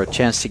 for a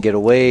chance to get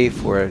away,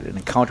 for an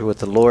encounter with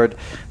the Lord.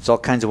 There's all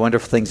kinds of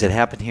wonderful things that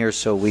happen here,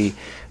 so we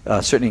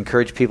certainly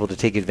encourage people to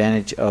take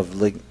advantage of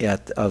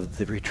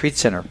the retreat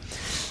center.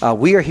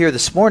 We are here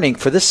this morning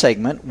for this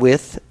segment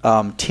with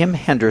Tim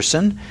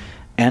Henderson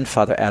and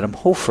Father Adam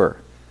Hofer,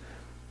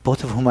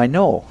 both of whom I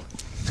know.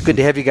 It's good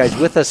to have you guys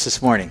with us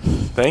this morning.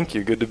 Thank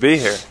you. Good to be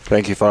here.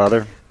 Thank you,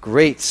 Father.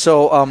 Great.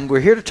 So we're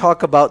here to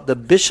talk about the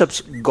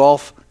Bishop's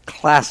Golf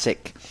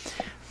Classic.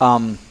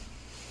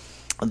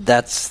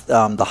 That's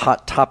the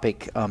hot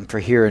topic for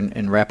here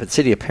in Rapid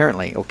City,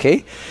 apparently.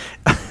 Okay?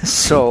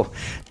 So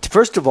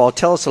first of all,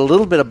 tell us a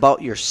little bit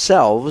about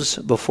yourselves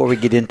before we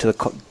get into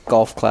the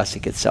Golf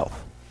Classic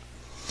itself.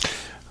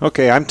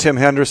 Okay, I'm Tim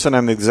Henderson.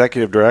 I'm the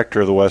Executive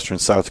Director of the Western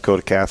South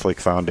Dakota Catholic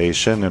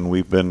Foundation, and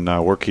we've been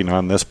working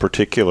on this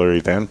particular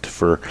event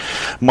for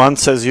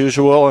months as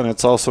usual, and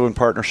it's also in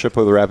partnership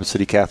with the Rapid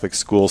City Catholic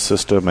School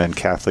System and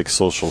Catholic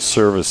Social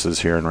Services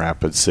here in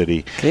Rapid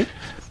City. Okay.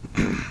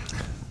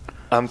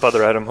 I'm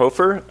Father Adam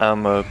Hofer.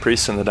 I'm a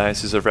priest in the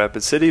Diocese of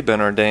Rapid City, been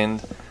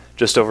ordained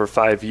just over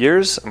 5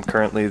 years. I'm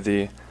currently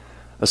the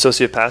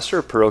associate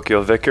pastor,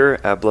 parochial vicar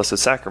at Blessed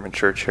Sacrament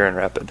Church here in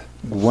Rapid.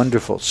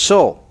 Wonderful.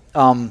 So,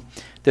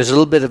 there's a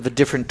little bit of a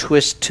different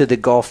twist to the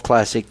Golf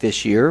Classic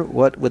this year.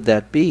 What would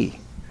that be?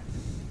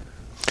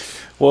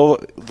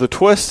 Well, the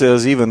twist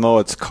is, even though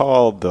it's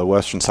called the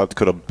Western South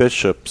Dakota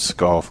Bishops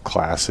Golf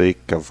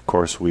Classic, of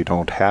course we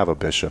don't have a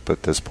bishop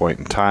at this point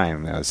in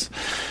time, as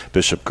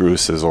Bishop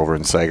Gruss is over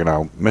in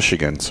Saginaw,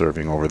 Michigan,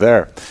 serving over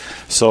there.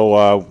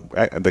 So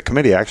the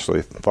committee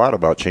actually thought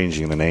about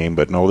changing the name,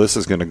 but no, this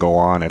is going to go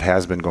on. It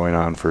has been going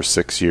on for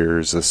 6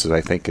 years. This is,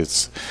 I think,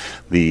 it's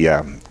the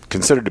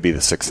considered to be the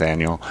 6th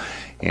annual.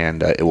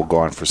 And it will go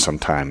on for some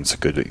time. It's a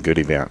good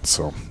event.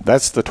 So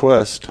that's the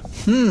twist.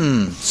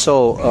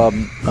 So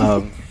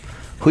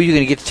who are you going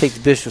to get to take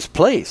the bishop's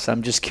place?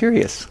 I'm just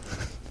curious.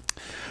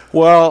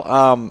 Well,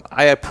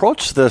 I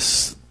approached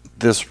this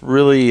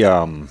really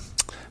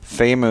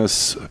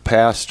famous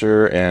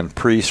pastor and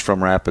priest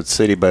from Rapid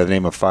City by the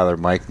name of Father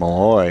Michael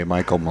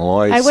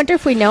Malloy. I wonder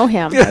if we know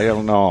him. I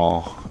don't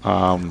know.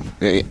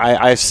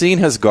 I've seen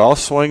his golf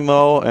swing,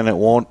 though, and it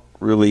won't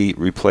really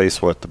replace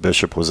what the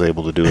bishop was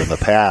able to do in the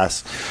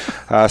past.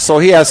 So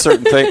he has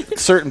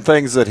certain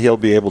things that he'll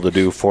be able to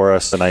do for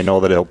us, and I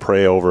know that he'll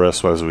pray over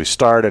us as we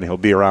start, and he'll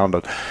be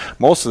around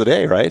most of the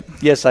day, right?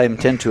 Yes, I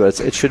intend to.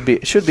 It should be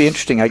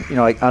interesting.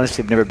 I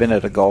honestly have never been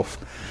at a golf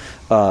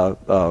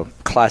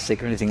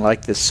classic or anything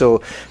like this.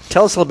 So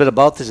tell us a little bit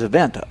about this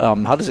event.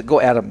 How does it go,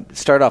 Adam?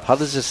 Start off. How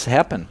does this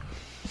happen?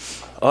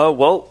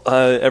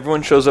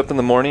 Everyone shows up in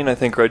the morning. I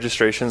think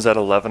registration's at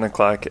 11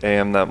 o'clock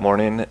a.m. that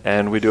morning,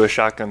 and we do a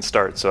shotgun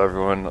start.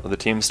 So the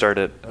team start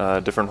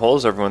at different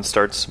holes. Everyone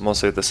starts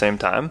mostly at the same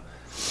time,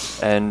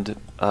 and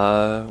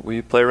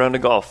we play a round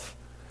of golf.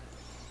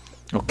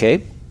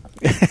 Okay.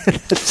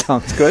 That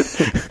sounds good.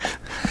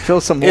 Fill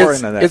some more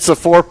into that. It's a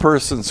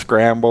 4-person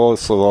scramble,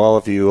 so all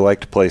of you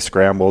like to play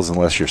scrambles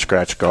unless you're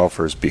scratch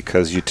golfers,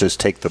 because you just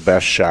take the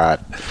best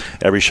shot.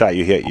 Every shot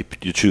you hit,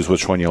 you choose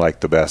which one you like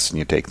the best, and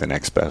you take the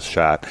next best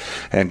shot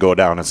and go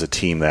down as a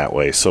team that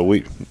way. So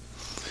we've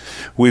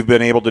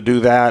been able to do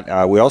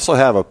that. We also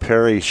have a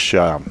parish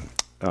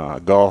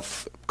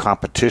golf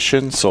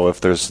competition, so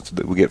if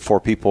we get 4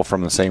 people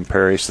from the same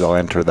parish, they'll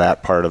enter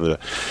that part of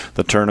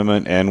the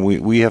tournament, and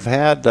we have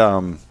had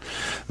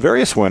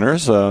various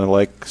winners,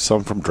 like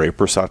some from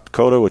Draper, South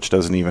Dakota, which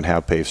doesn't even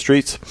have paved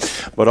streets,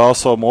 but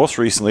also most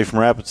recently from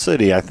Rapid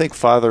City. I think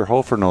Father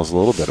Hofer knows a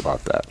little bit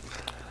about that.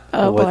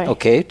 Oh, boy.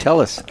 Okay,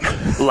 tell us.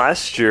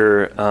 Last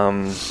year,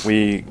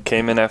 we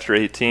came in after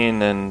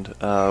 18, and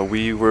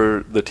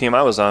the team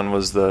I was on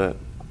was the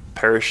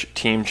parish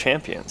team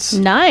champions.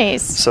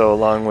 Nice. So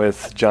along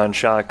with John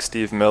Schock,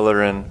 Steve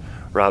Miller, and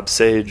Rob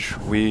Sage,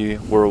 we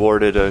were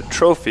awarded a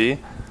trophy,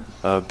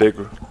 a big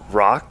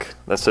rock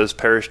that says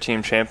parish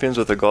team champions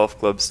with a golf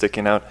club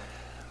sticking out.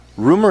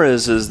 Rumor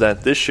is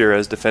that this year,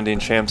 as defending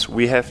champs,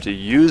 we have to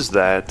use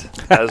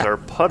that as our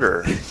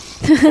putter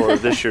for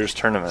this year's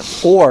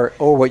tournament. Or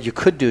what you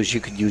could do is you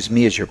could use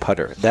me as your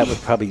putter. That would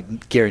probably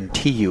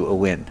guarantee you a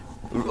win.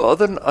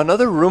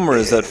 Another rumor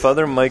is that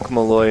Father Mike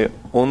Malloy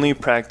only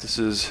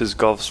practices his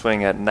golf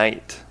swing at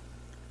night.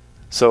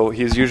 So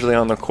he's usually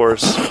on the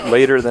course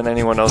later than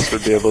anyone else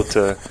would be able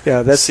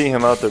to see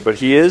him out there. But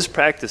he is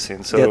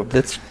practicing. So yeah,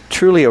 that's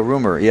truly a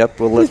rumor. Yep,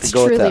 we'll let it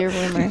go with that. It's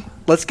truly a rumor.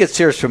 Let's get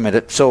serious for a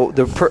minute. So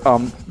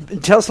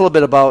tell us a little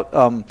bit about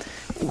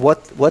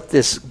what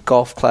this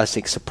golf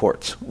classic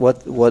supports,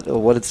 what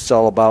it's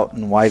all about,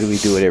 and why do we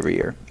do it every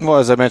year? Well,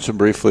 as I mentioned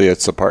briefly,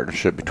 it's a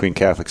partnership between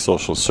Catholic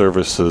Social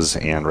Services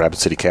and Rapid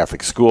City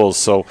Catholic Schools.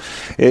 So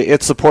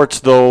it supports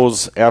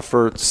those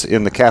efforts.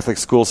 In the Catholic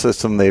school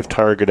system, they've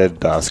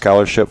targeted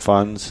scholarship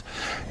funds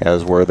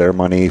as where their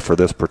money for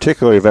this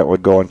particular event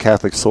would go, and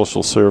Catholic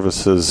Social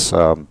Services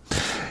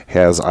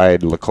has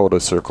eyed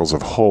Lakota Circles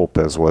of Hope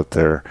as what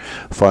their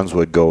funds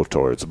would go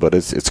towards. But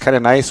it's kind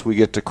of nice. We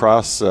get to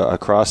cross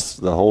across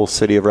the whole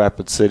city of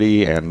Rapid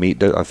City and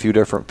meet a few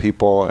different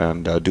people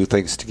and do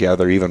things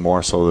together, even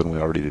more so than we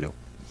already do.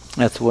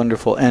 That's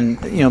wonderful. And,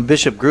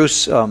 Bishop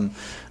Gruss,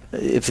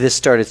 if this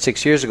started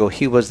 6 years ago,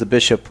 he was the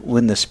bishop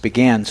when this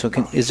began. So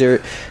is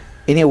there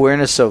any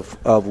awareness of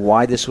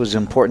why this was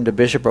important to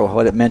Bishop or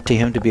what it meant to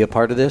him to be a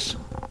part of this?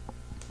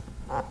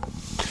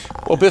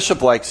 Well,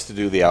 Bishop likes to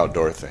do the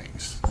outdoor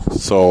things.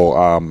 So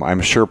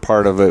I'm sure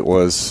part of it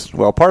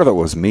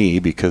was me,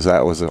 because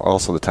that was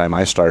also the time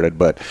I started.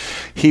 But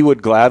he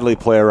would gladly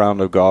play a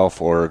round of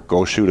golf or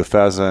go shoot a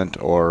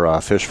pheasant or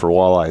fish for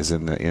walleyes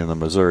in the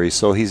Missouri.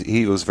 So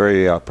he was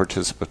very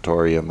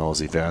participatory in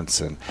those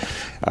events, and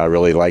I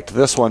really liked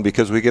this one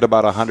because we get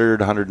about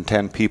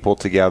 110 people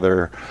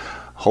together,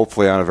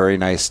 hopefully on a very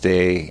nice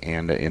day,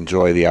 and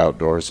enjoy the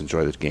outdoors,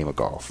 enjoy the game of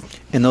golf.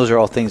 And those are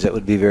all things that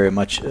would be very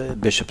much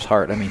Bishop's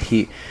heart. I mean,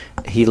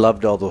 he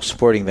loved all those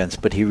sporting events,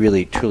 but he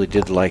really, truly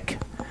did like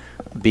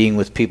being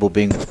with people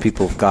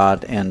of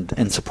God,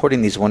 and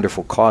supporting these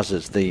wonderful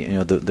causes.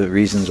 The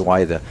reasons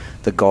why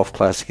the Golf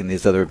Classic and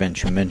these other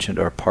events you mentioned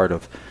are part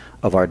of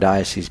our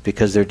diocese,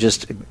 because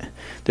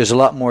there's a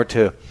lot more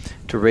to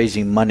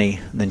raising money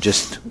than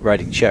just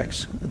writing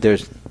checks.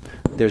 There's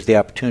the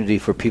opportunity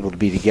for people to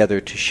be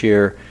together, to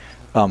share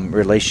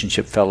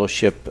relationship,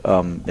 fellowship.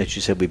 As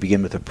you said, we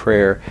begin with a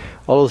prayer.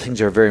 All those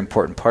things are a very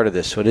important part of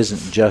this. So it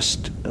isn't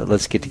just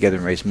let's get together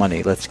and raise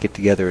money. Let's get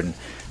together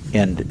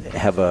and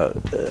have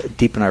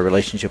deepen our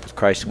relationship with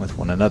Christ and with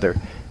one another,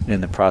 and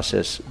in the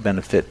process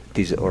benefit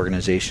these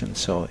organizations.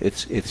 So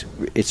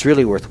it's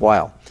really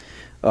worthwhile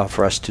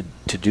for us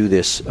to do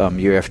this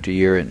year after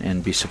year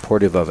and be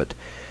supportive of it.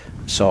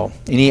 So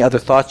any other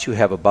thoughts you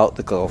have about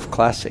the Golf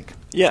Classic?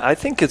 Yeah, I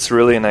think it's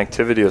really an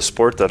activity, a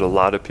sport that a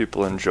lot of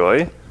people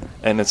enjoy,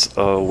 and it's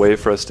a way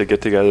for us to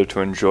get together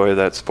to enjoy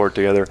that sport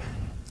together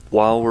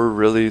while we're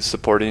really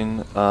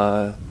supporting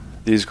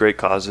these great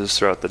causes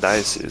throughout the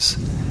diocese.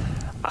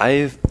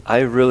 I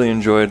really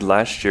enjoyed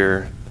last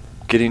year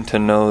getting to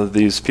know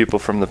these people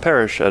from the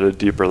parish at a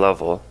deeper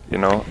level.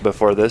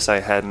 Before this, I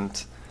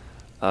hadn't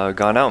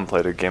gone out and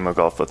played a game of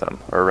golf with them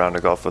or a round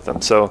of golf with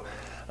them. So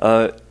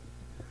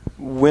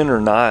win or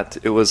not,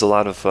 it was a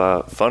lot of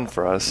fun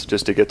for us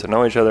just to get to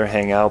know each other,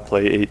 hang out,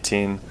 play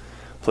 18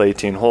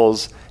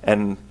 holes,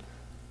 and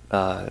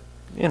have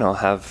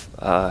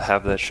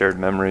that shared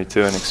memory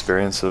too, an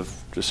experience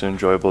of just an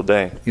enjoyable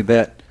day. You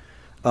bet.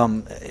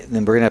 Then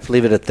we're going to have to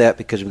leave it at that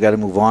because we've got to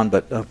move on,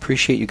 but I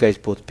appreciate you guys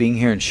both being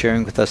here and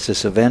sharing with us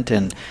this event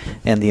and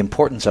the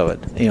importance of it,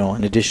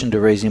 in addition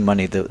to raising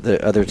money, the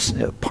other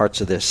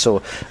parts of this.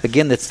 So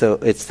again, it's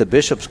the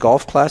Bishop's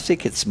Golf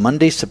Classic. It's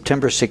Monday,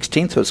 September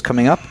 16th, so it's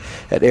coming up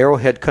at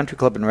Arrowhead Country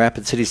Club in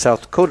Rapid City,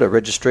 South Dakota.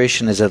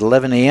 Registration is at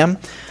 11 a.m.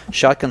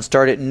 Shotgun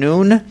start at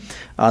noon.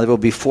 There will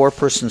be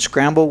 4-person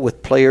scramble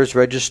with players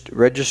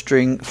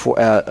registering for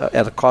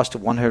at a cost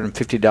of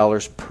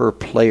 $150 per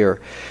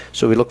player.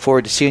 So we look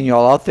forward to seeing you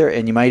all out there,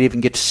 and you might even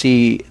get to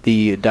see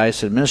the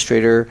diocese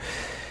administrator,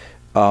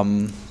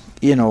 do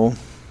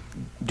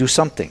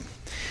something.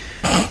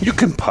 You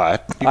can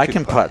putt. I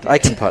can putt.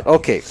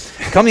 Okay.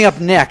 Coming up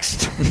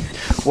next,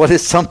 what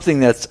is something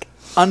that's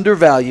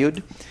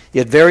undervalued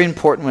yet very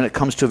important when it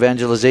comes to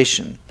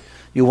evangelization?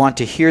 You want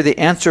to hear the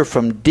answer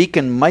from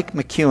Deacon Mike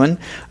McEwen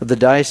of the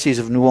Diocese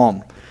of New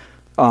Ulm.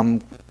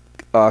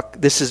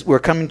 We're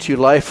coming to you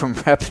live from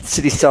Rapid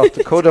City, South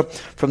Dakota,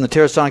 from the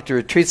Terra Sancta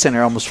Retreat Center.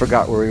 I almost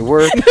forgot where we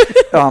were.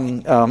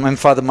 I'm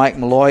Father Mike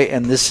Malloy,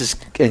 and this is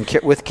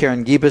with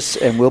Karen Gibas,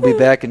 and we'll be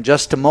back in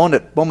just a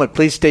moment.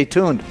 Please stay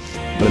tuned.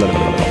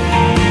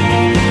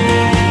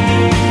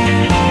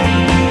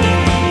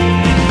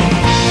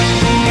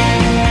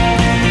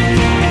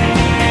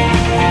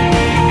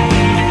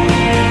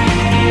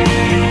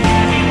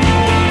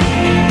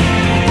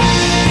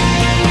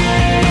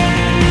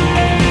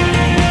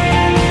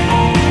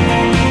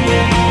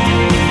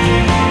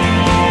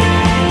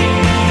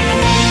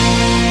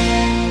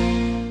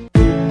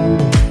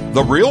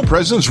 The Real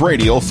Presence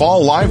Radio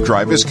Fall Live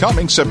Drive is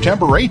coming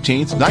September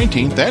 18th,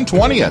 19th, and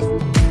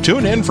 20th.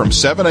 Tune in from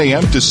 7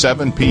 a.m. to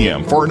 7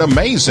 p.m. for an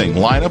amazing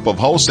lineup of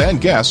hosts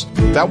and guests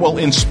that will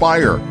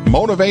inspire,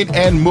 motivate,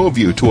 and move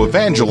you to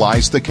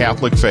evangelize the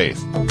Catholic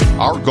faith.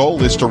 Our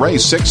goal is to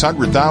raise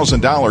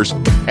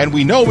 $600,000, and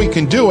we know we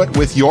can do it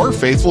with your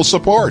faithful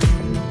support.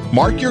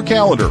 Mark your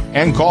calendar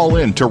and call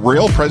in to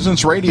Real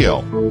Presence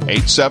Radio,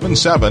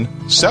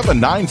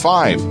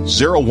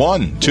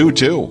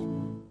 877-795-0122.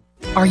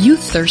 Are you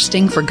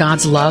thirsting for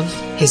God's love,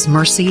 His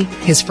mercy,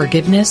 His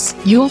forgiveness?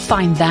 You'll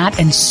find that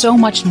and so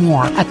much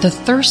more at the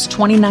Thirst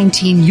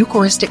 2019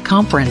 Eucharistic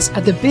Conference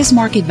at the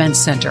Bismarck Event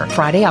Center,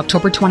 Friday,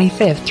 October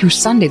 25th through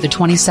Sunday the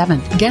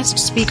 27th. Guest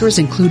speakers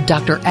include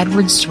Dr.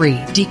 Edward Sri,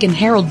 Deacon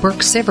Harold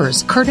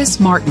Burke-Sivers, Curtis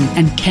Martin,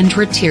 and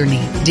Kendra Tierney.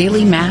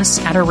 Daily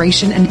Mass,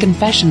 adoration, and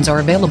confessions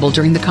are available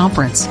during the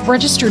conference.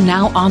 Register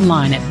now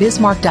online at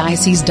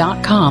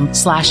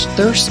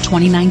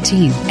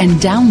bismarckdiocese.com/Thirst2019 and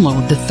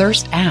download the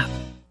Thirst app.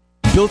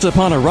 Built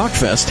Upon a Rock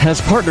Fest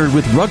has partnered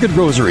with Rugged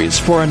Rosaries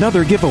for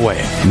another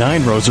giveaway.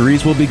 9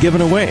 rosaries will be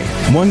given away,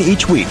 one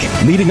each week,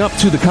 leading up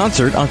to the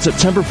concert on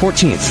September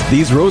 14th.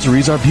 These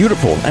rosaries are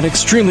beautiful and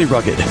extremely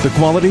rugged. The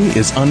quality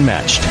is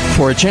unmatched.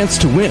 For a chance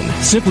to win,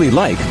 simply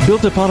like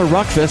Built Upon a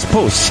Rock Fest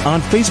posts on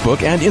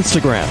Facebook and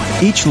Instagram.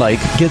 Each like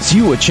gets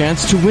you a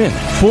chance to win.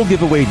 Full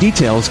giveaway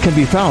details can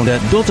be found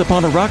at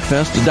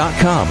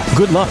builtuponarockfest.com.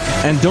 Good luck,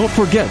 and don't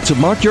forget to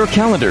mark your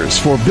calendars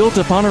for Built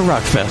Upon a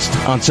Rock Fest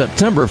on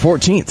September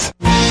 14th.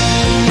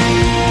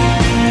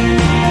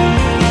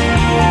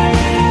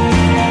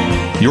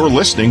 You're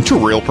listening to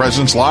Real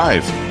Presence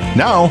Live.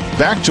 Now,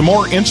 back to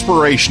more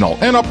inspirational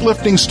and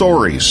uplifting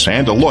stories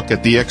and a look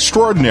at the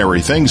extraordinary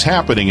things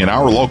happening in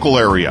our local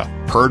area.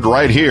 Heard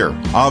right here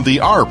on the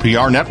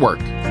RPR Network.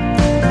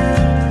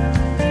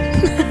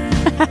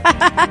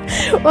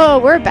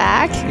 Well, we're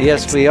back.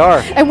 Yes, we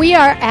are. And we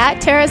are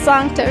at Terra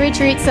Sancta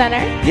Retreat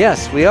Center.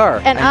 Yes, we are.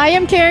 And I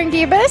am Karen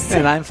Gibas.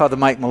 And I'm Father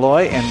Mike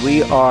Malloy, and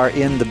we are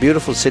in the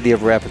beautiful city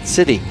of Rapid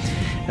City.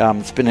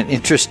 It's been an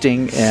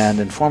interesting and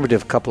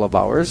informative couple of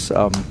hours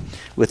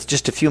with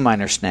just a few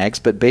minor snags,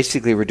 but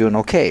basically we're doing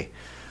okay,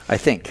 I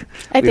think.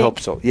 We hope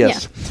so,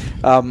 yes.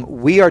 Yeah.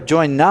 We are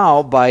joined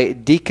now by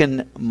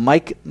Deacon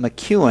Mike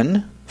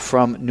McEwen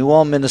from New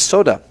Ulm,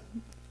 Minnesota.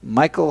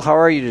 Michael, how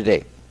are you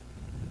today?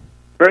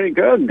 Very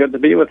good. Good to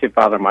be with you,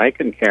 Father Mike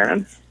and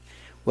Karen.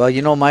 Well,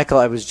 you know, Michael,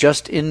 I was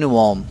just in New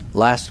Ulm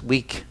last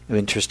week,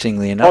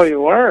 interestingly enough. Oh,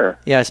 you were?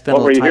 Yeah, I spent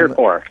What a little were you time. here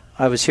for?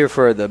 I was here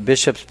for the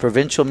Bishop's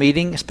Provincial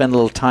meeting. Spent a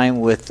little time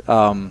with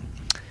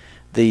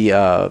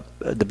the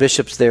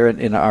bishops there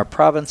in our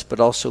province, but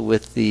also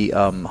with the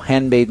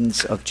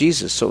Handmaidens of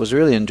Jesus. So it was a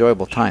really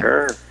enjoyable time.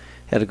 Sure.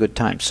 Had a good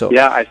time. So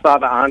yeah, I saw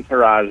the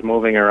entourage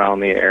moving around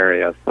the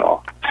area.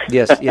 So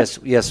yes.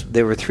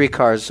 There were 3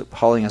 cars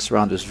hauling us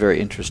around. It was very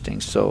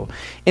interesting. So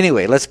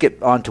anyway, let's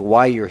get on to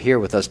why you're here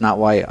with us, not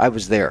why I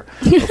was there.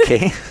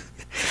 Okay.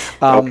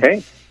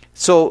 Okay.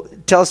 So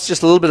tell us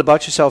just a little bit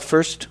about yourself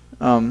first,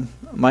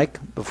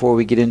 Mike, before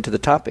we get into the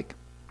topic.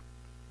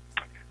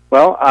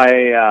 Well,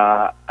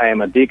 I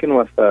am a deacon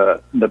with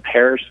the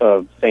parish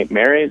of St.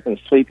 Mary's in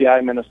Sleepy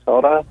Eye,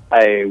 Minnesota.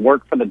 I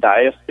work for the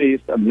Diocese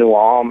of New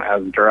Ulm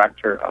as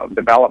Director of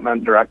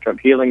Development, Director of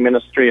Healing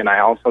Ministry, and I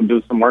also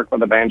do some work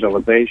with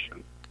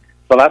evangelization.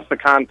 So that's the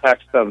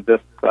context of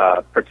this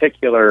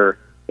particular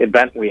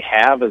event we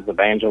have, is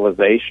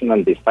evangelization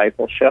and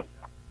discipleship.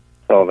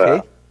 So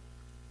okay.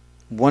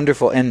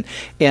 Wonderful. And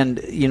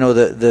you know,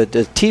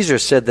 the teaser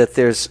said that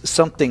there's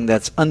something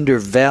that's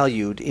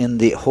undervalued in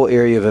the whole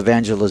area of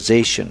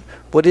evangelization.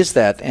 What is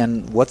that,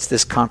 and what's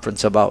this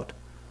conference about?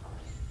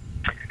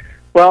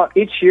 Well,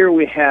 each year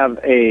we have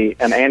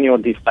an annual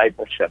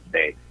discipleship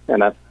day,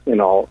 and that's, you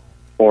know,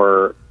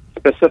 for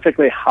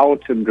specifically how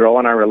to grow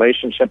in our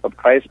relationship with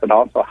Christ, but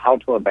also how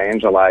to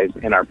evangelize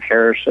in our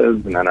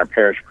parishes and in our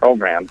parish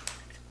programs.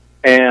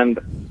 And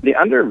the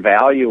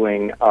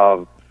undervaluing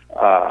of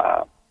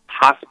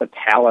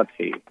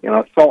hospitality, you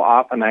know, so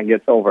often that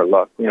gets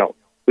overlooked. You know,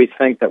 we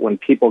think that when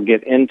people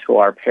get into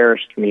our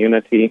parish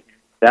community,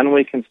 then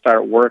we can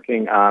start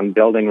working on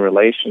building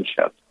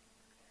relationships.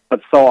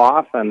 But so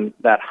often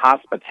that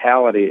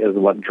hospitality is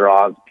what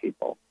draws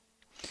people.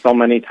 So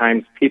many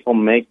times people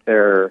make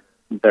their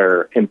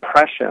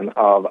impression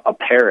of a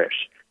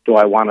parish. Do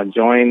I want to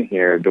join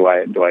here? Do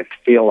I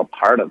feel a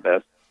part of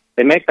this?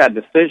 They make that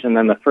decision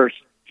in the first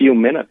few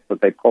minutes that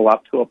they pull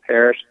up to a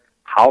parish,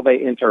 how they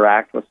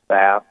interact with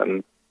staff.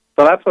 And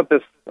so that's what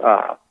this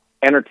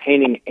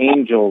Entertaining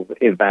Angels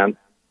event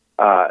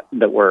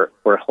that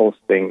we're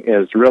hosting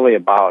is really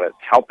about. It's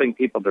helping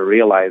people to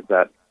realize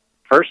that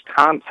first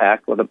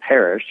contact with a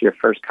parish, your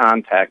first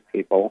contact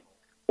people,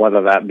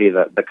 whether that be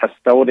the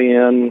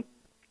custodian,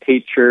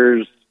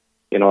 teachers,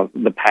 you know,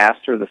 the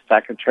pastor, the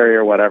secretary,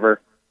 or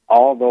whatever,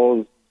 all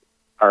those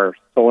are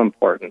so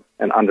important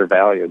and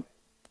undervalued.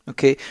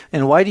 Okay,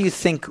 and why do you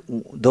think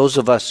those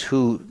of us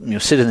who, you know,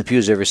 sit in the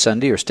pews every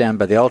Sunday or stand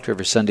by the altar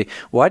every Sunday,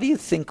 why do you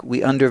think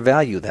we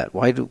undervalue that?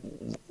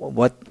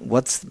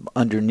 What's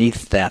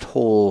underneath that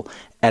whole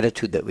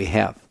attitude that we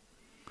have?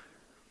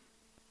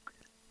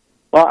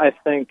 Well, I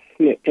think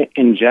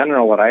in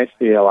general what I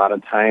see a lot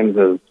of times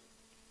is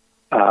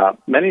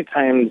many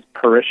times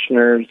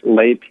parishioners,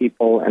 lay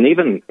people, and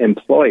even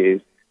employees,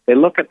 they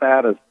look at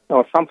that as, you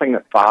know, something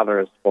that Father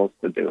is supposed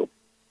to do.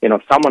 You know,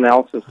 someone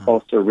else is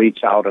supposed to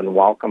reach out and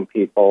welcome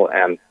people,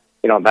 and,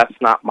 you know, that's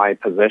not my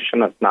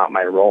position, it's not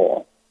my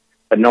role.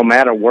 But no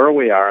matter where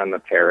we are in the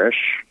parish,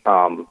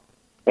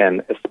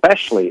 and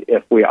especially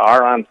if we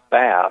are on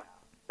staff,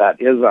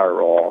 that is our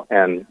role,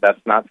 and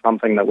that's not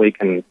something that we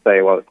can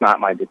say, well, it's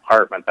not my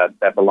department,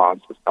 that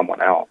belongs to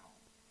someone else.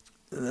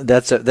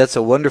 That's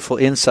a wonderful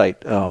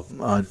insight,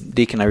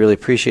 Deacon. I really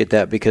appreciate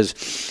that,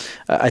 because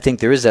I think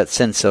there is that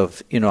sense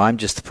of, you know, I'm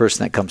just the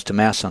person that comes to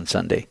Mass on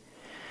Sunday.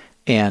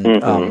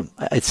 And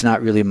it's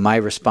not really my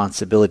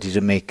responsibility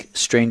to make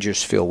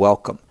strangers feel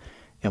welcome.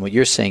 And what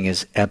you're saying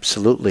is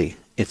absolutely,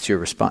 it's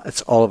your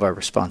it's all of our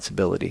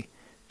responsibility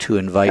to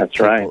invite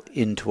people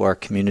into our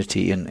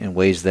community in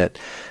ways that.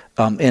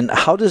 And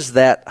how does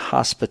that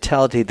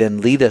hospitality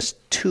then lead us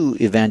to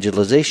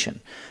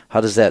evangelization? How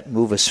does that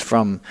move us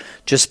from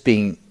just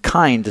being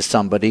kind to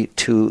somebody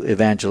to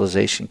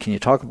evangelization? Can you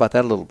talk about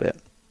that a little bit?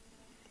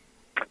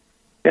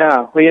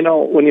 Yeah, well, you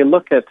know, when you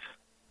look at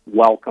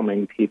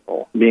welcoming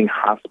people, being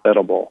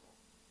hospitable,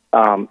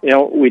 you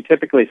know, we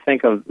typically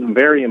think of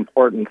very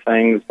important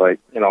things like,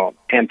 you know,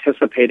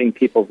 anticipating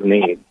people's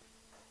needs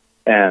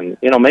and,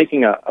 you know,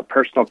 making a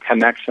personal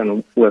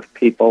connection with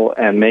people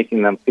and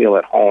making them feel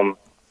at home.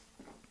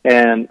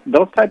 And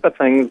those type of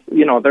things,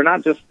 you know, they're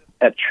not just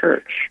at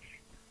church.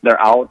 They're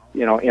out,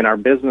 you know, in our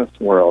business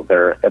world.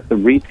 They're at the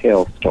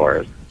retail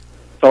stores.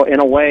 So in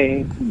a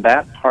way,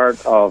 that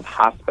part of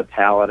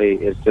hospitality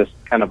is just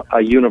kind of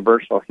a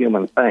universal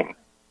human thing.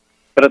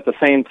 But at the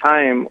same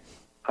time,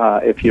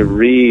 if you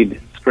read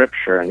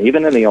Scripture, and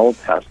even in the Old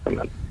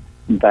Testament,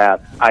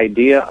 that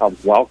idea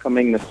of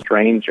welcoming the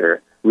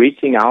stranger,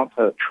 reaching out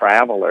to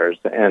travelers,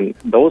 and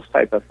those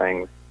type of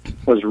things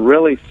was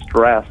really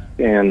stressed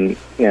in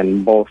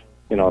both,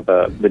 you know,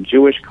 the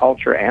Jewish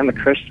culture and the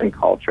Christian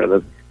culture.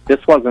 That this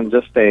wasn't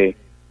just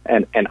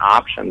an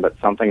option, but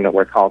something that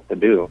we're called to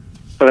do.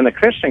 So in the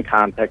Christian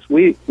context,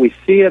 we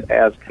see it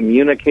as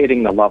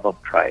communicating the love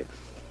of Christ.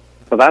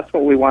 So that's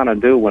what we want to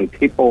do when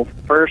people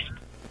first,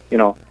 you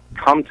know,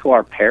 come to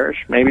our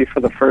parish, maybe for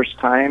the first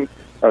time,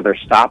 or they're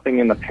stopping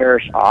in the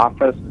parish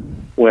office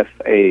with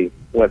a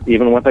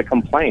even with a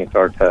complaint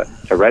or to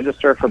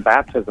register for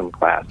baptism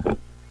classes,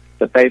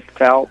 that they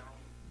felt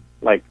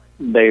like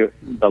the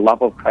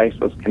love of Christ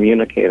was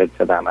communicated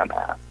to them in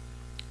that.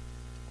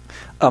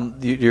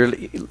 You're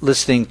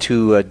listening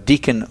to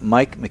Deacon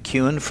Mike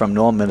McEwen from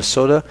Noel,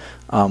 Minnesota.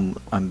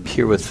 I'm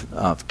here with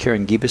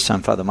Karen Gibas.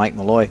 I'm Father Mike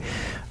Malloy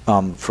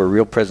for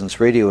Real Presence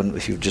Radio. And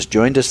if you've just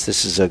joined us,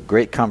 this is a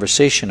great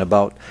conversation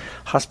about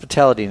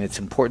hospitality and its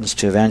importance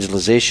to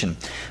evangelization.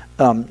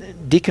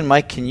 Deacon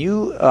Mike, can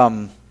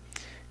you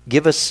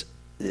give us,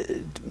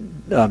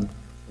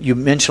 you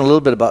mentioned a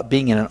little bit about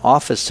being in an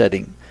office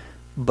setting,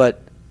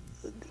 but,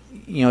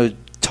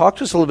 talk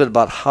to us a little bit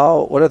about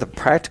what are the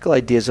practical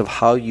ideas of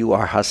how you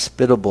are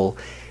hospitable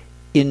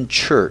in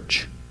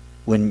church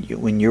when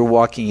you're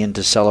walking in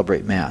to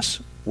celebrate Mass?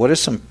 What are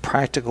some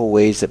practical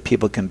ways that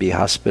people can be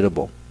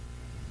hospitable?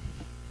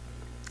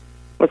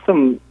 Well,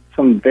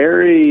 some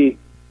very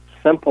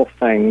simple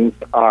things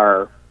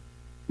are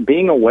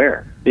being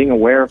aware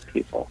of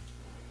people.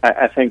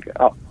 I think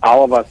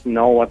all of us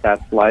know what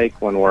that's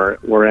like when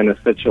we're in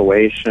a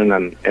situation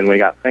and we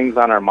got things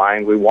on our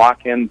mind. We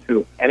walk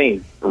into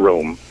any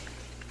room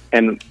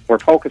and we're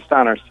focused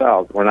on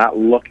ourselves. We're not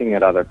looking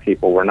at other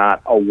people. We're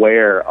not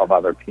aware of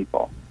other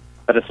people.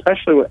 But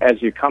especially as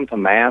you come to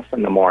Mass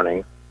in the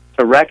morning,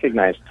 to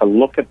recognize, to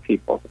look at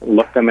people,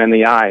 look them in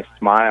the eye,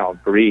 smile,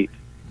 greet,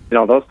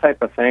 those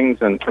type of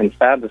things. And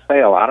sad to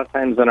say, a lot of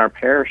times in our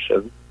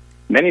parishes,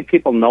 many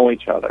people know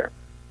each other.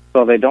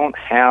 So they don't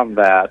have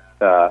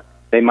that,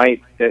 they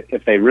might,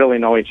 if they really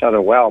know each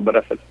other well, but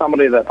if it's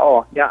somebody that,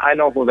 I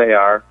know who they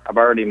are, I've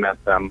already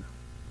met them,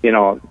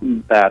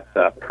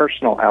 that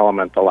personal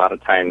element a lot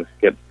of times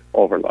gets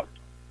overlooked.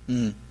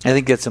 I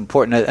think that's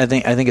important. I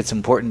think it's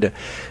important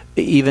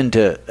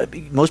to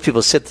most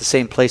people sit the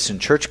same place in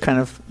church, kind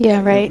of.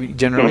 Yeah, right.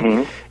 Generally,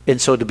 Mm-hmm.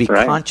 and so to be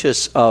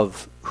conscious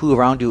of who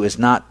around you is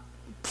not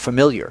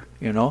familiar,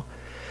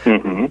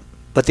 Mm-hmm.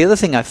 But the other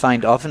thing I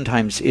find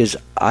oftentimes is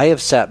I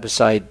have sat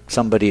beside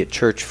somebody at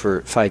church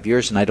for 5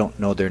 years and I don't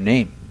know their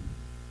name.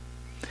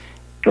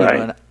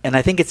 Right. And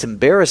I think it's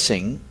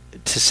embarrassing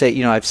to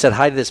say, I've said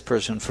hi to this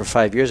person for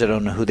 5 years. I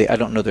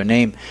don't know their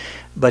name,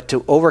 but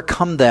to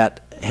overcome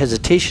that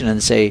hesitation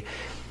and say,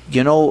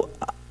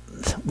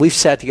 we've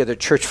sat together at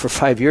church for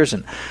 5 years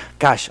and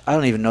gosh, I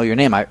don't even know your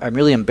name. I'm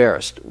really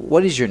embarrassed.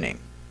 What is your name?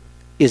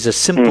 Is a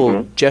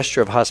simple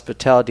gesture of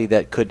hospitality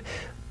that could,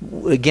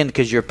 again,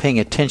 because you're paying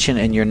attention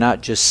and you're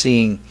not just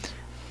seeing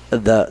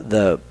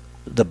the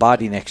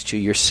body next to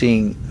you, you're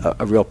seeing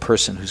a real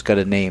person who's got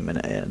a name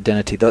and an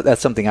identity.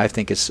 That's something I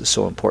think is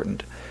so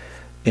important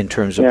in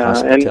terms of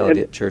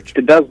hospitality at church.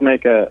 It does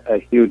make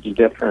a huge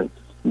difference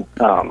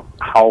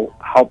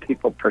how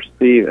people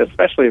perceive,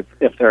 especially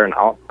if they're an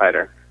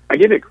outsider. I'll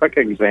give you a quick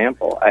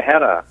example.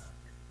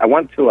 I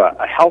went to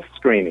a health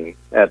screening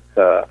at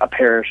a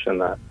parish in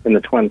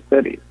the Twin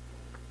Cities,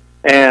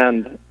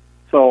 and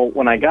so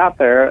when I got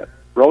there,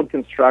 road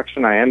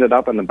construction, I ended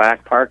up in the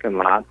back parking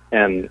lot,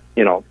 and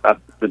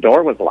the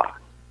door was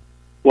locked.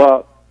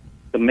 Well,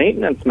 the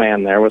maintenance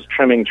man there was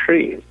trimming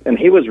trees, and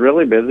he was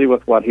really busy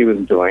with what he was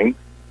doing.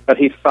 But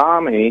he saw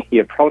me, he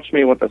approached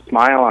me with a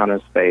smile on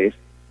his face,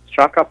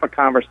 struck up a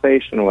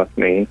conversation with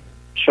me,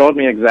 showed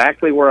me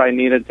exactly where I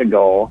needed to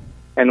go,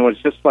 and was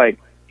just like,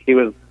 he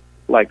was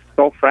like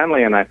so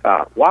friendly. And I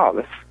thought,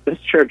 wow, this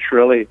church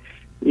really,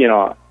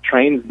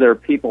 trains their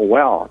people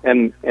well.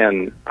 And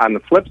on the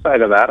flip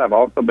side of that, I've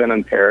also been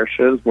in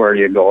parishes where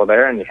you go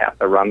there and you have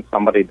to run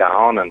somebody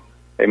down, and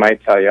they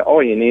might tell you,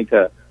 you need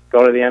to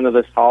go to the end of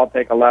this hall,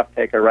 take a left,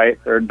 take a right,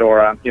 third door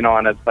up,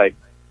 and it's like,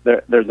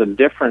 there's a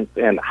difference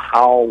in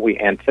how we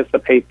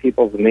anticipate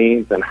people's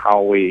needs and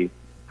how we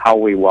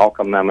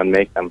welcome them and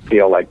make them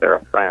feel like they're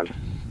a friend.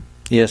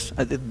 Yes,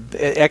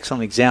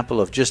 excellent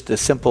example of just a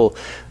simple,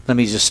 let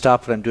me just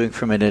stop what I'm doing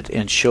for a minute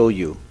and show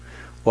you,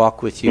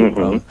 walk with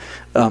you.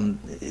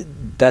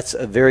 That's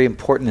a very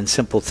important and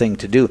simple thing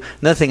to do.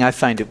 Another thing I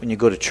find when you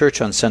go to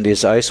church on Sunday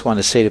is I just want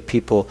to say to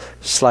people,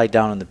 slide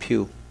down in the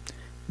pew.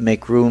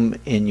 Make room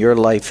in your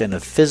life in a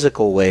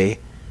physical way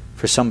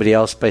for somebody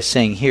else by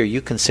saying, here,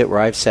 you can sit where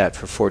I've sat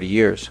for 40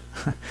 years.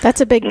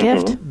 That's a big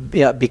gift.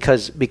 Yeah,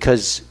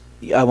 because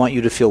I want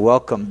you to feel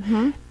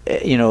welcome,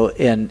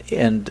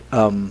 and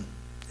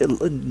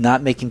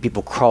not making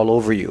people crawl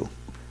over you.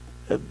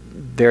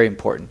 Very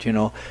important,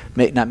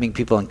 not making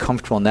people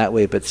uncomfortable in that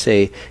way, but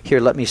say, here,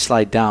 let me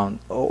slide down.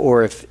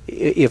 Or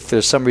if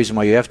there's some reason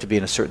why you have to be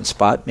in a certain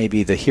spot,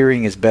 maybe the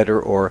hearing is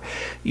better or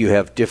you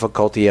have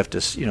difficulty, you have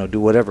to, do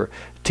whatever,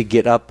 to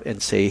get up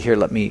and say, here,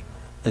 let me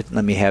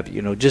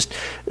have just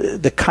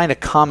the kind of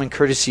common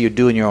courtesy you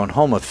do in your own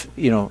home.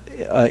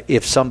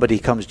 If somebody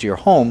comes to your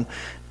home,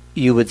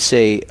 you would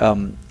say,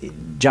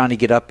 Johnny,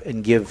 get up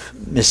and give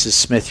Mrs.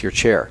 Smith your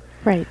chair.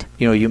 Right.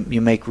 You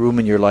make room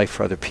in your life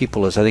for other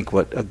people is, I think,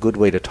 what a good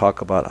way to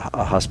talk about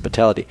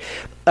hospitality.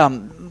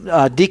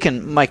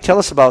 Deacon Mike, tell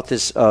us about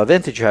this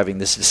event that you're having,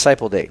 this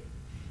Disciple Day.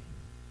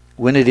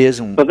 When it is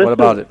and what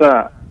about it?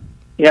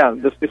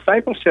 This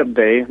Discipleship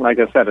Day, like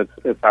I said,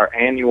 it's our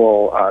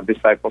annual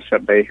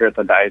Discipleship Day here at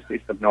the Diocese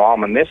of New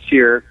Ulm. And this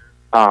year,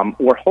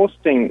 we're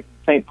hosting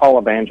St. Paul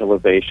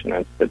Evangelization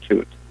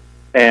Institute,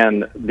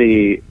 and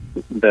the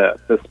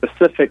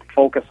specific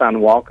focus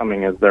on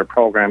welcoming is their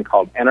program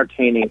called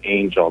Entertaining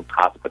Angels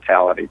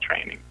Hospitality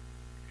Training.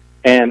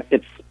 And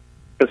it's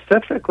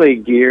specifically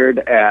geared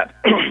at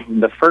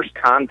the first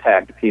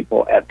contact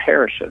people at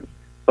parishes,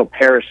 so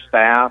parish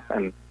staff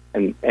and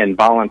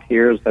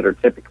volunteers that are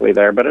typically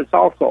there, but it's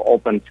also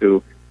open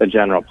to the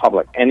general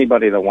public,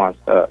 anybody that wants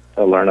to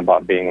learn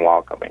about being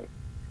welcoming.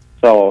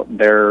 So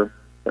their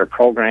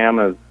program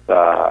is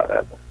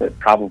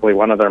probably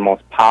one of their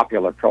most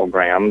popular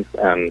programs,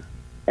 and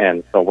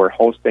so we're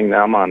hosting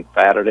them on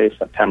Saturday,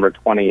 September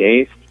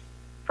 28th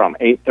from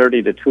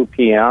 8:30 to 2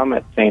 p.m.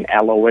 at St.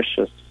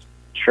 Aloysius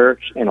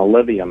Church in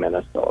Olivia,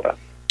 Minnesota.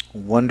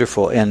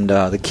 Wonderful. And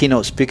the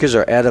keynote speakers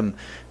are Adam,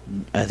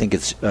 I think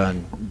it's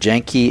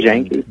Janke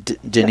and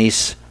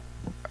Denise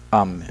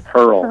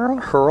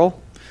Hurl.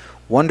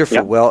 Wonderful.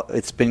 Yep. Well,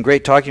 it's been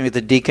great talking with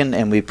the deacon,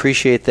 and we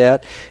appreciate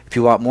that. If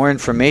you want more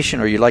information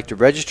or you'd like to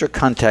register,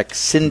 contact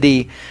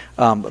Cindy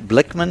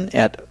Blickman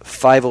at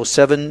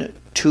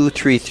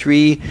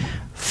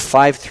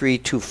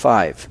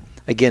 507-233-5325.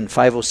 Again,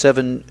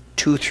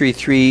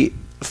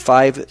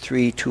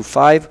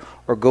 507-233-5325,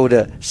 or go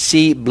to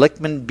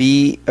cblickman,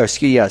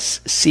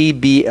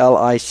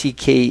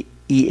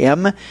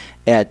 CBLICKEM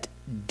at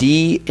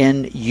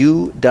dnu.org.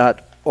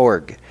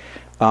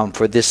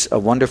 For this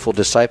wonderful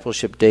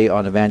discipleship day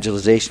on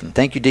evangelization.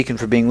 Thank you, Deacon,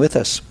 for being with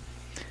us.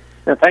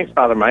 Yeah, thanks,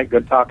 Father Mike.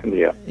 Good talking to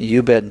you.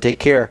 You bet, and take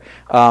care.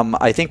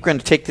 I think we're going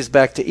to take this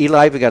back to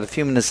Eli. We've got a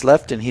few minutes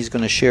left, and he's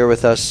going to share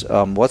with us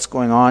what's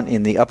going on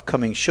in the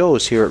upcoming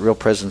shows here at Real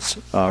Presence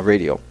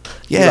Radio.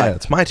 Yeah, Eli.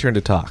 It's my turn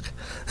to talk.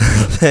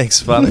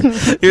 Thanks, Father.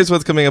 Here's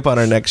what's coming up on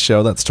our next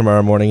show. That's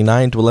tomorrow morning,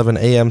 9 to 11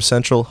 a.m.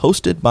 Central,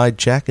 hosted by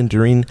Jack and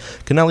Doreen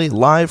Kennelly,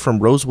 live from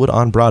Rosewood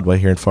on Broadway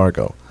here in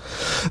Fargo.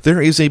 There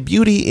is a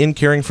beauty in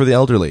caring for the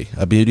elderly,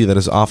 a beauty that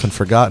is often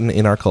forgotten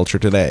in our culture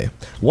today.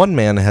 One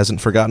man hasn't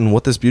forgotten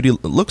what this beauty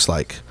looks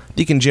like.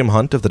 Deacon Jim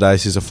Hunt of the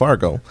Diocese of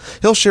Fargo.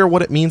 He'll share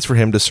what it means for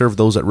him to serve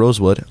those at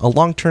Rosewood, a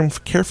long-term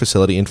care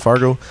facility in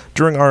Fargo,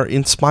 during our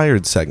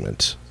Inspired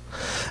segment.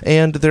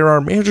 And there are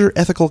major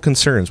ethical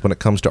concerns when it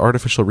comes to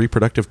artificial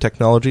reproductive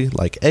technology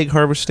like egg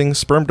harvesting,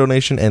 sperm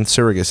donation, and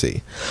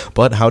surrogacy.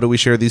 But how do we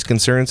share these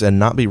concerns and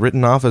not be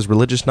written off as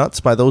religious nuts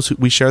by those who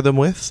we share them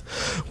with?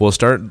 We'll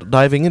start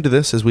diving into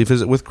this as we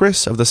visit with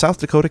Chris of the South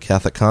Dakota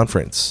Catholic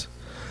Conference.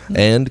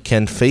 And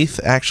can faith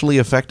actually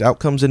affect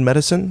outcomes in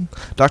medicine?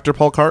 Dr.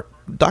 Paul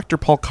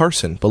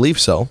Carson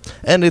believes so,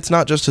 and it's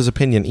not just his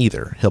opinion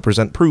either. He'll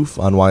present proof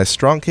on why a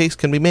strong case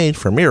can be made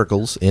for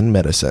miracles in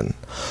medicine.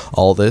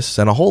 All this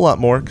and a whole lot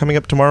more coming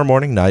up tomorrow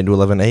morning, 9 to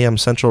 11 a.m.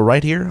 Central,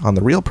 right here on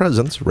the Real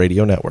Presence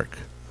Radio Network.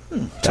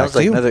 Sounds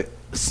like another.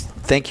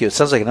 Thank you. It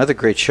sounds like another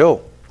great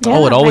show.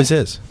 Yeah, it always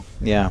is.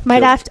 Yeah.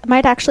 Might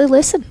actually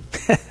listen.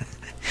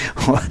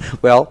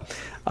 Well,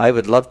 I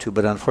would love to,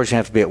 but unfortunately I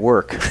have to be at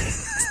work.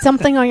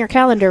 Something on your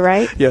calendar,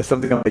 right? Yeah,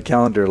 something on my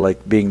calendar,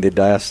 like being the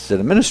diocesan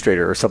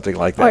administrator or something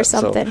like that. Or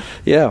something. So,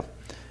 yeah.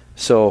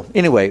 So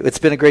anyway, it's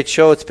been a great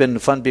show. It's been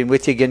fun being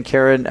with you again,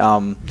 Karen.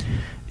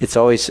 It's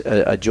always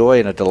a joy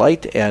and a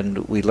delight,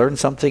 and we learn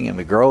something, and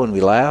we grow, and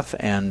we laugh,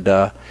 and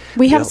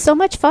we have so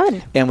much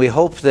fun. And we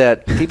hope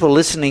that people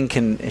listening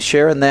can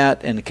share in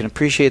that and can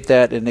appreciate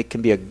that, and it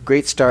can be a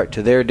great start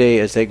to their day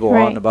as they go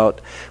on about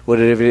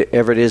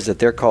whatever it is that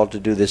they're called to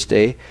do this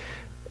day.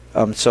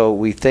 So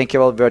we thank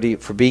everybody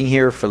for being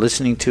here, for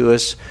listening to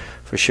us,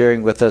 for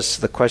sharing with us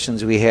the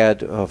questions we had,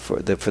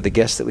 for the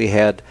guests that we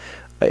had.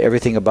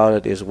 Everything about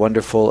it is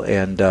wonderful,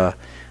 and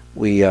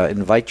we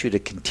invite you to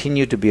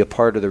continue to be a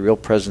part of the Real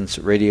Presence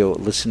Radio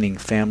listening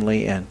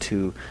family, and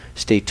to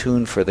stay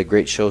tuned for the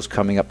great shows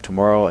coming up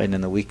tomorrow and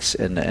in the weeks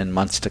and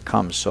months to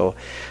come. So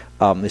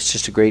it's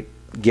just a great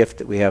gift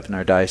that we have in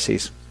our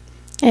diocese.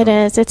 It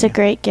is. It's a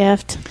great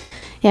gift.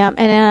 Yeah,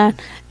 and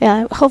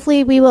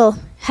hopefully we will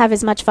have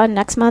as much fun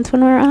next month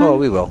when we're on. Oh,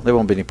 we will. There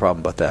won't be any problem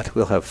about that.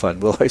 We'll have fun.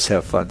 We'll always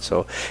have fun.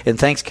 So, and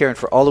thanks, Karen,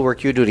 for all the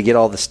work you do to get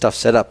all the stuff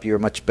set up. You're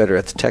much better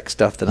at the tech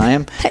stuff than I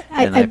am.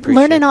 I'm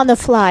learning on the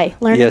fly.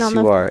 Yes,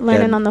 you are.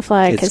 Learning on the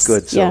fly. It's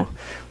good. So,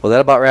 well,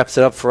 that about wraps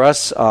it up for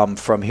us.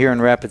 From here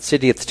in Rapid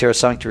City at the Terra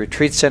Sancta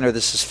Retreat Center,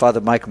 this is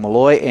Father Michael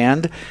Malloy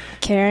and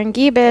Karen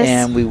Giebus.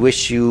 And we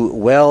wish you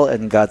well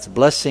and God's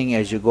blessing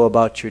as you go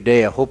about your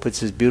day. I hope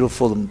it's as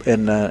beautiful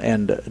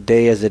and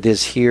day as it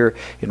is here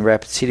in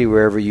Rapid City,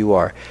 wherever you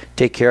are.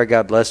 Take care.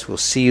 God bless. We'll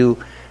see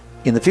you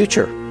in the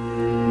future.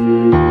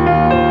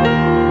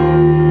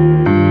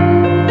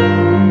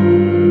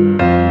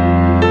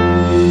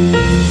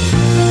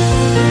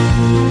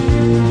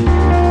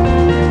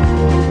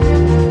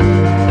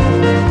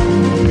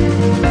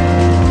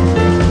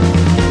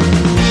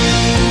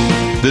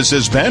 This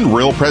has been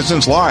Real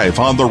Presence Live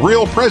on the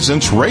Real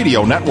Presence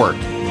Radio Network.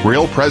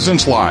 Real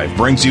Presence Live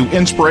brings you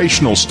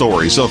inspirational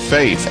stories of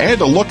faith and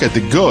a look at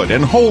the good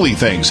and holy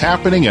things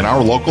happening in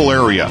our local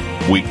area.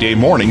 Weekday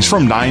mornings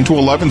from 9 to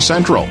 11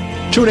 Central.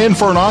 Tune in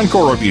for an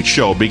encore of each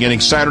show beginning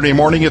Saturday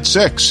morning at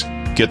 6.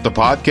 Get the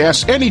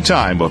podcast any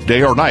time of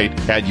day or night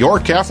at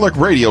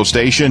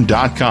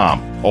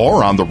yourcatholicradiostation.com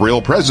or on the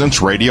Real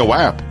Presence Radio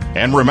app.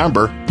 And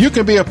remember, you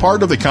can be a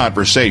part of the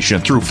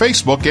conversation through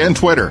Facebook and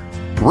Twitter.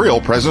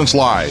 Real Presence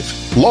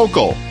Live.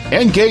 Local,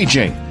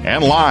 engaging,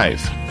 and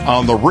live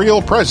on the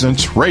Real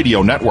Presence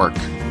Radio Network.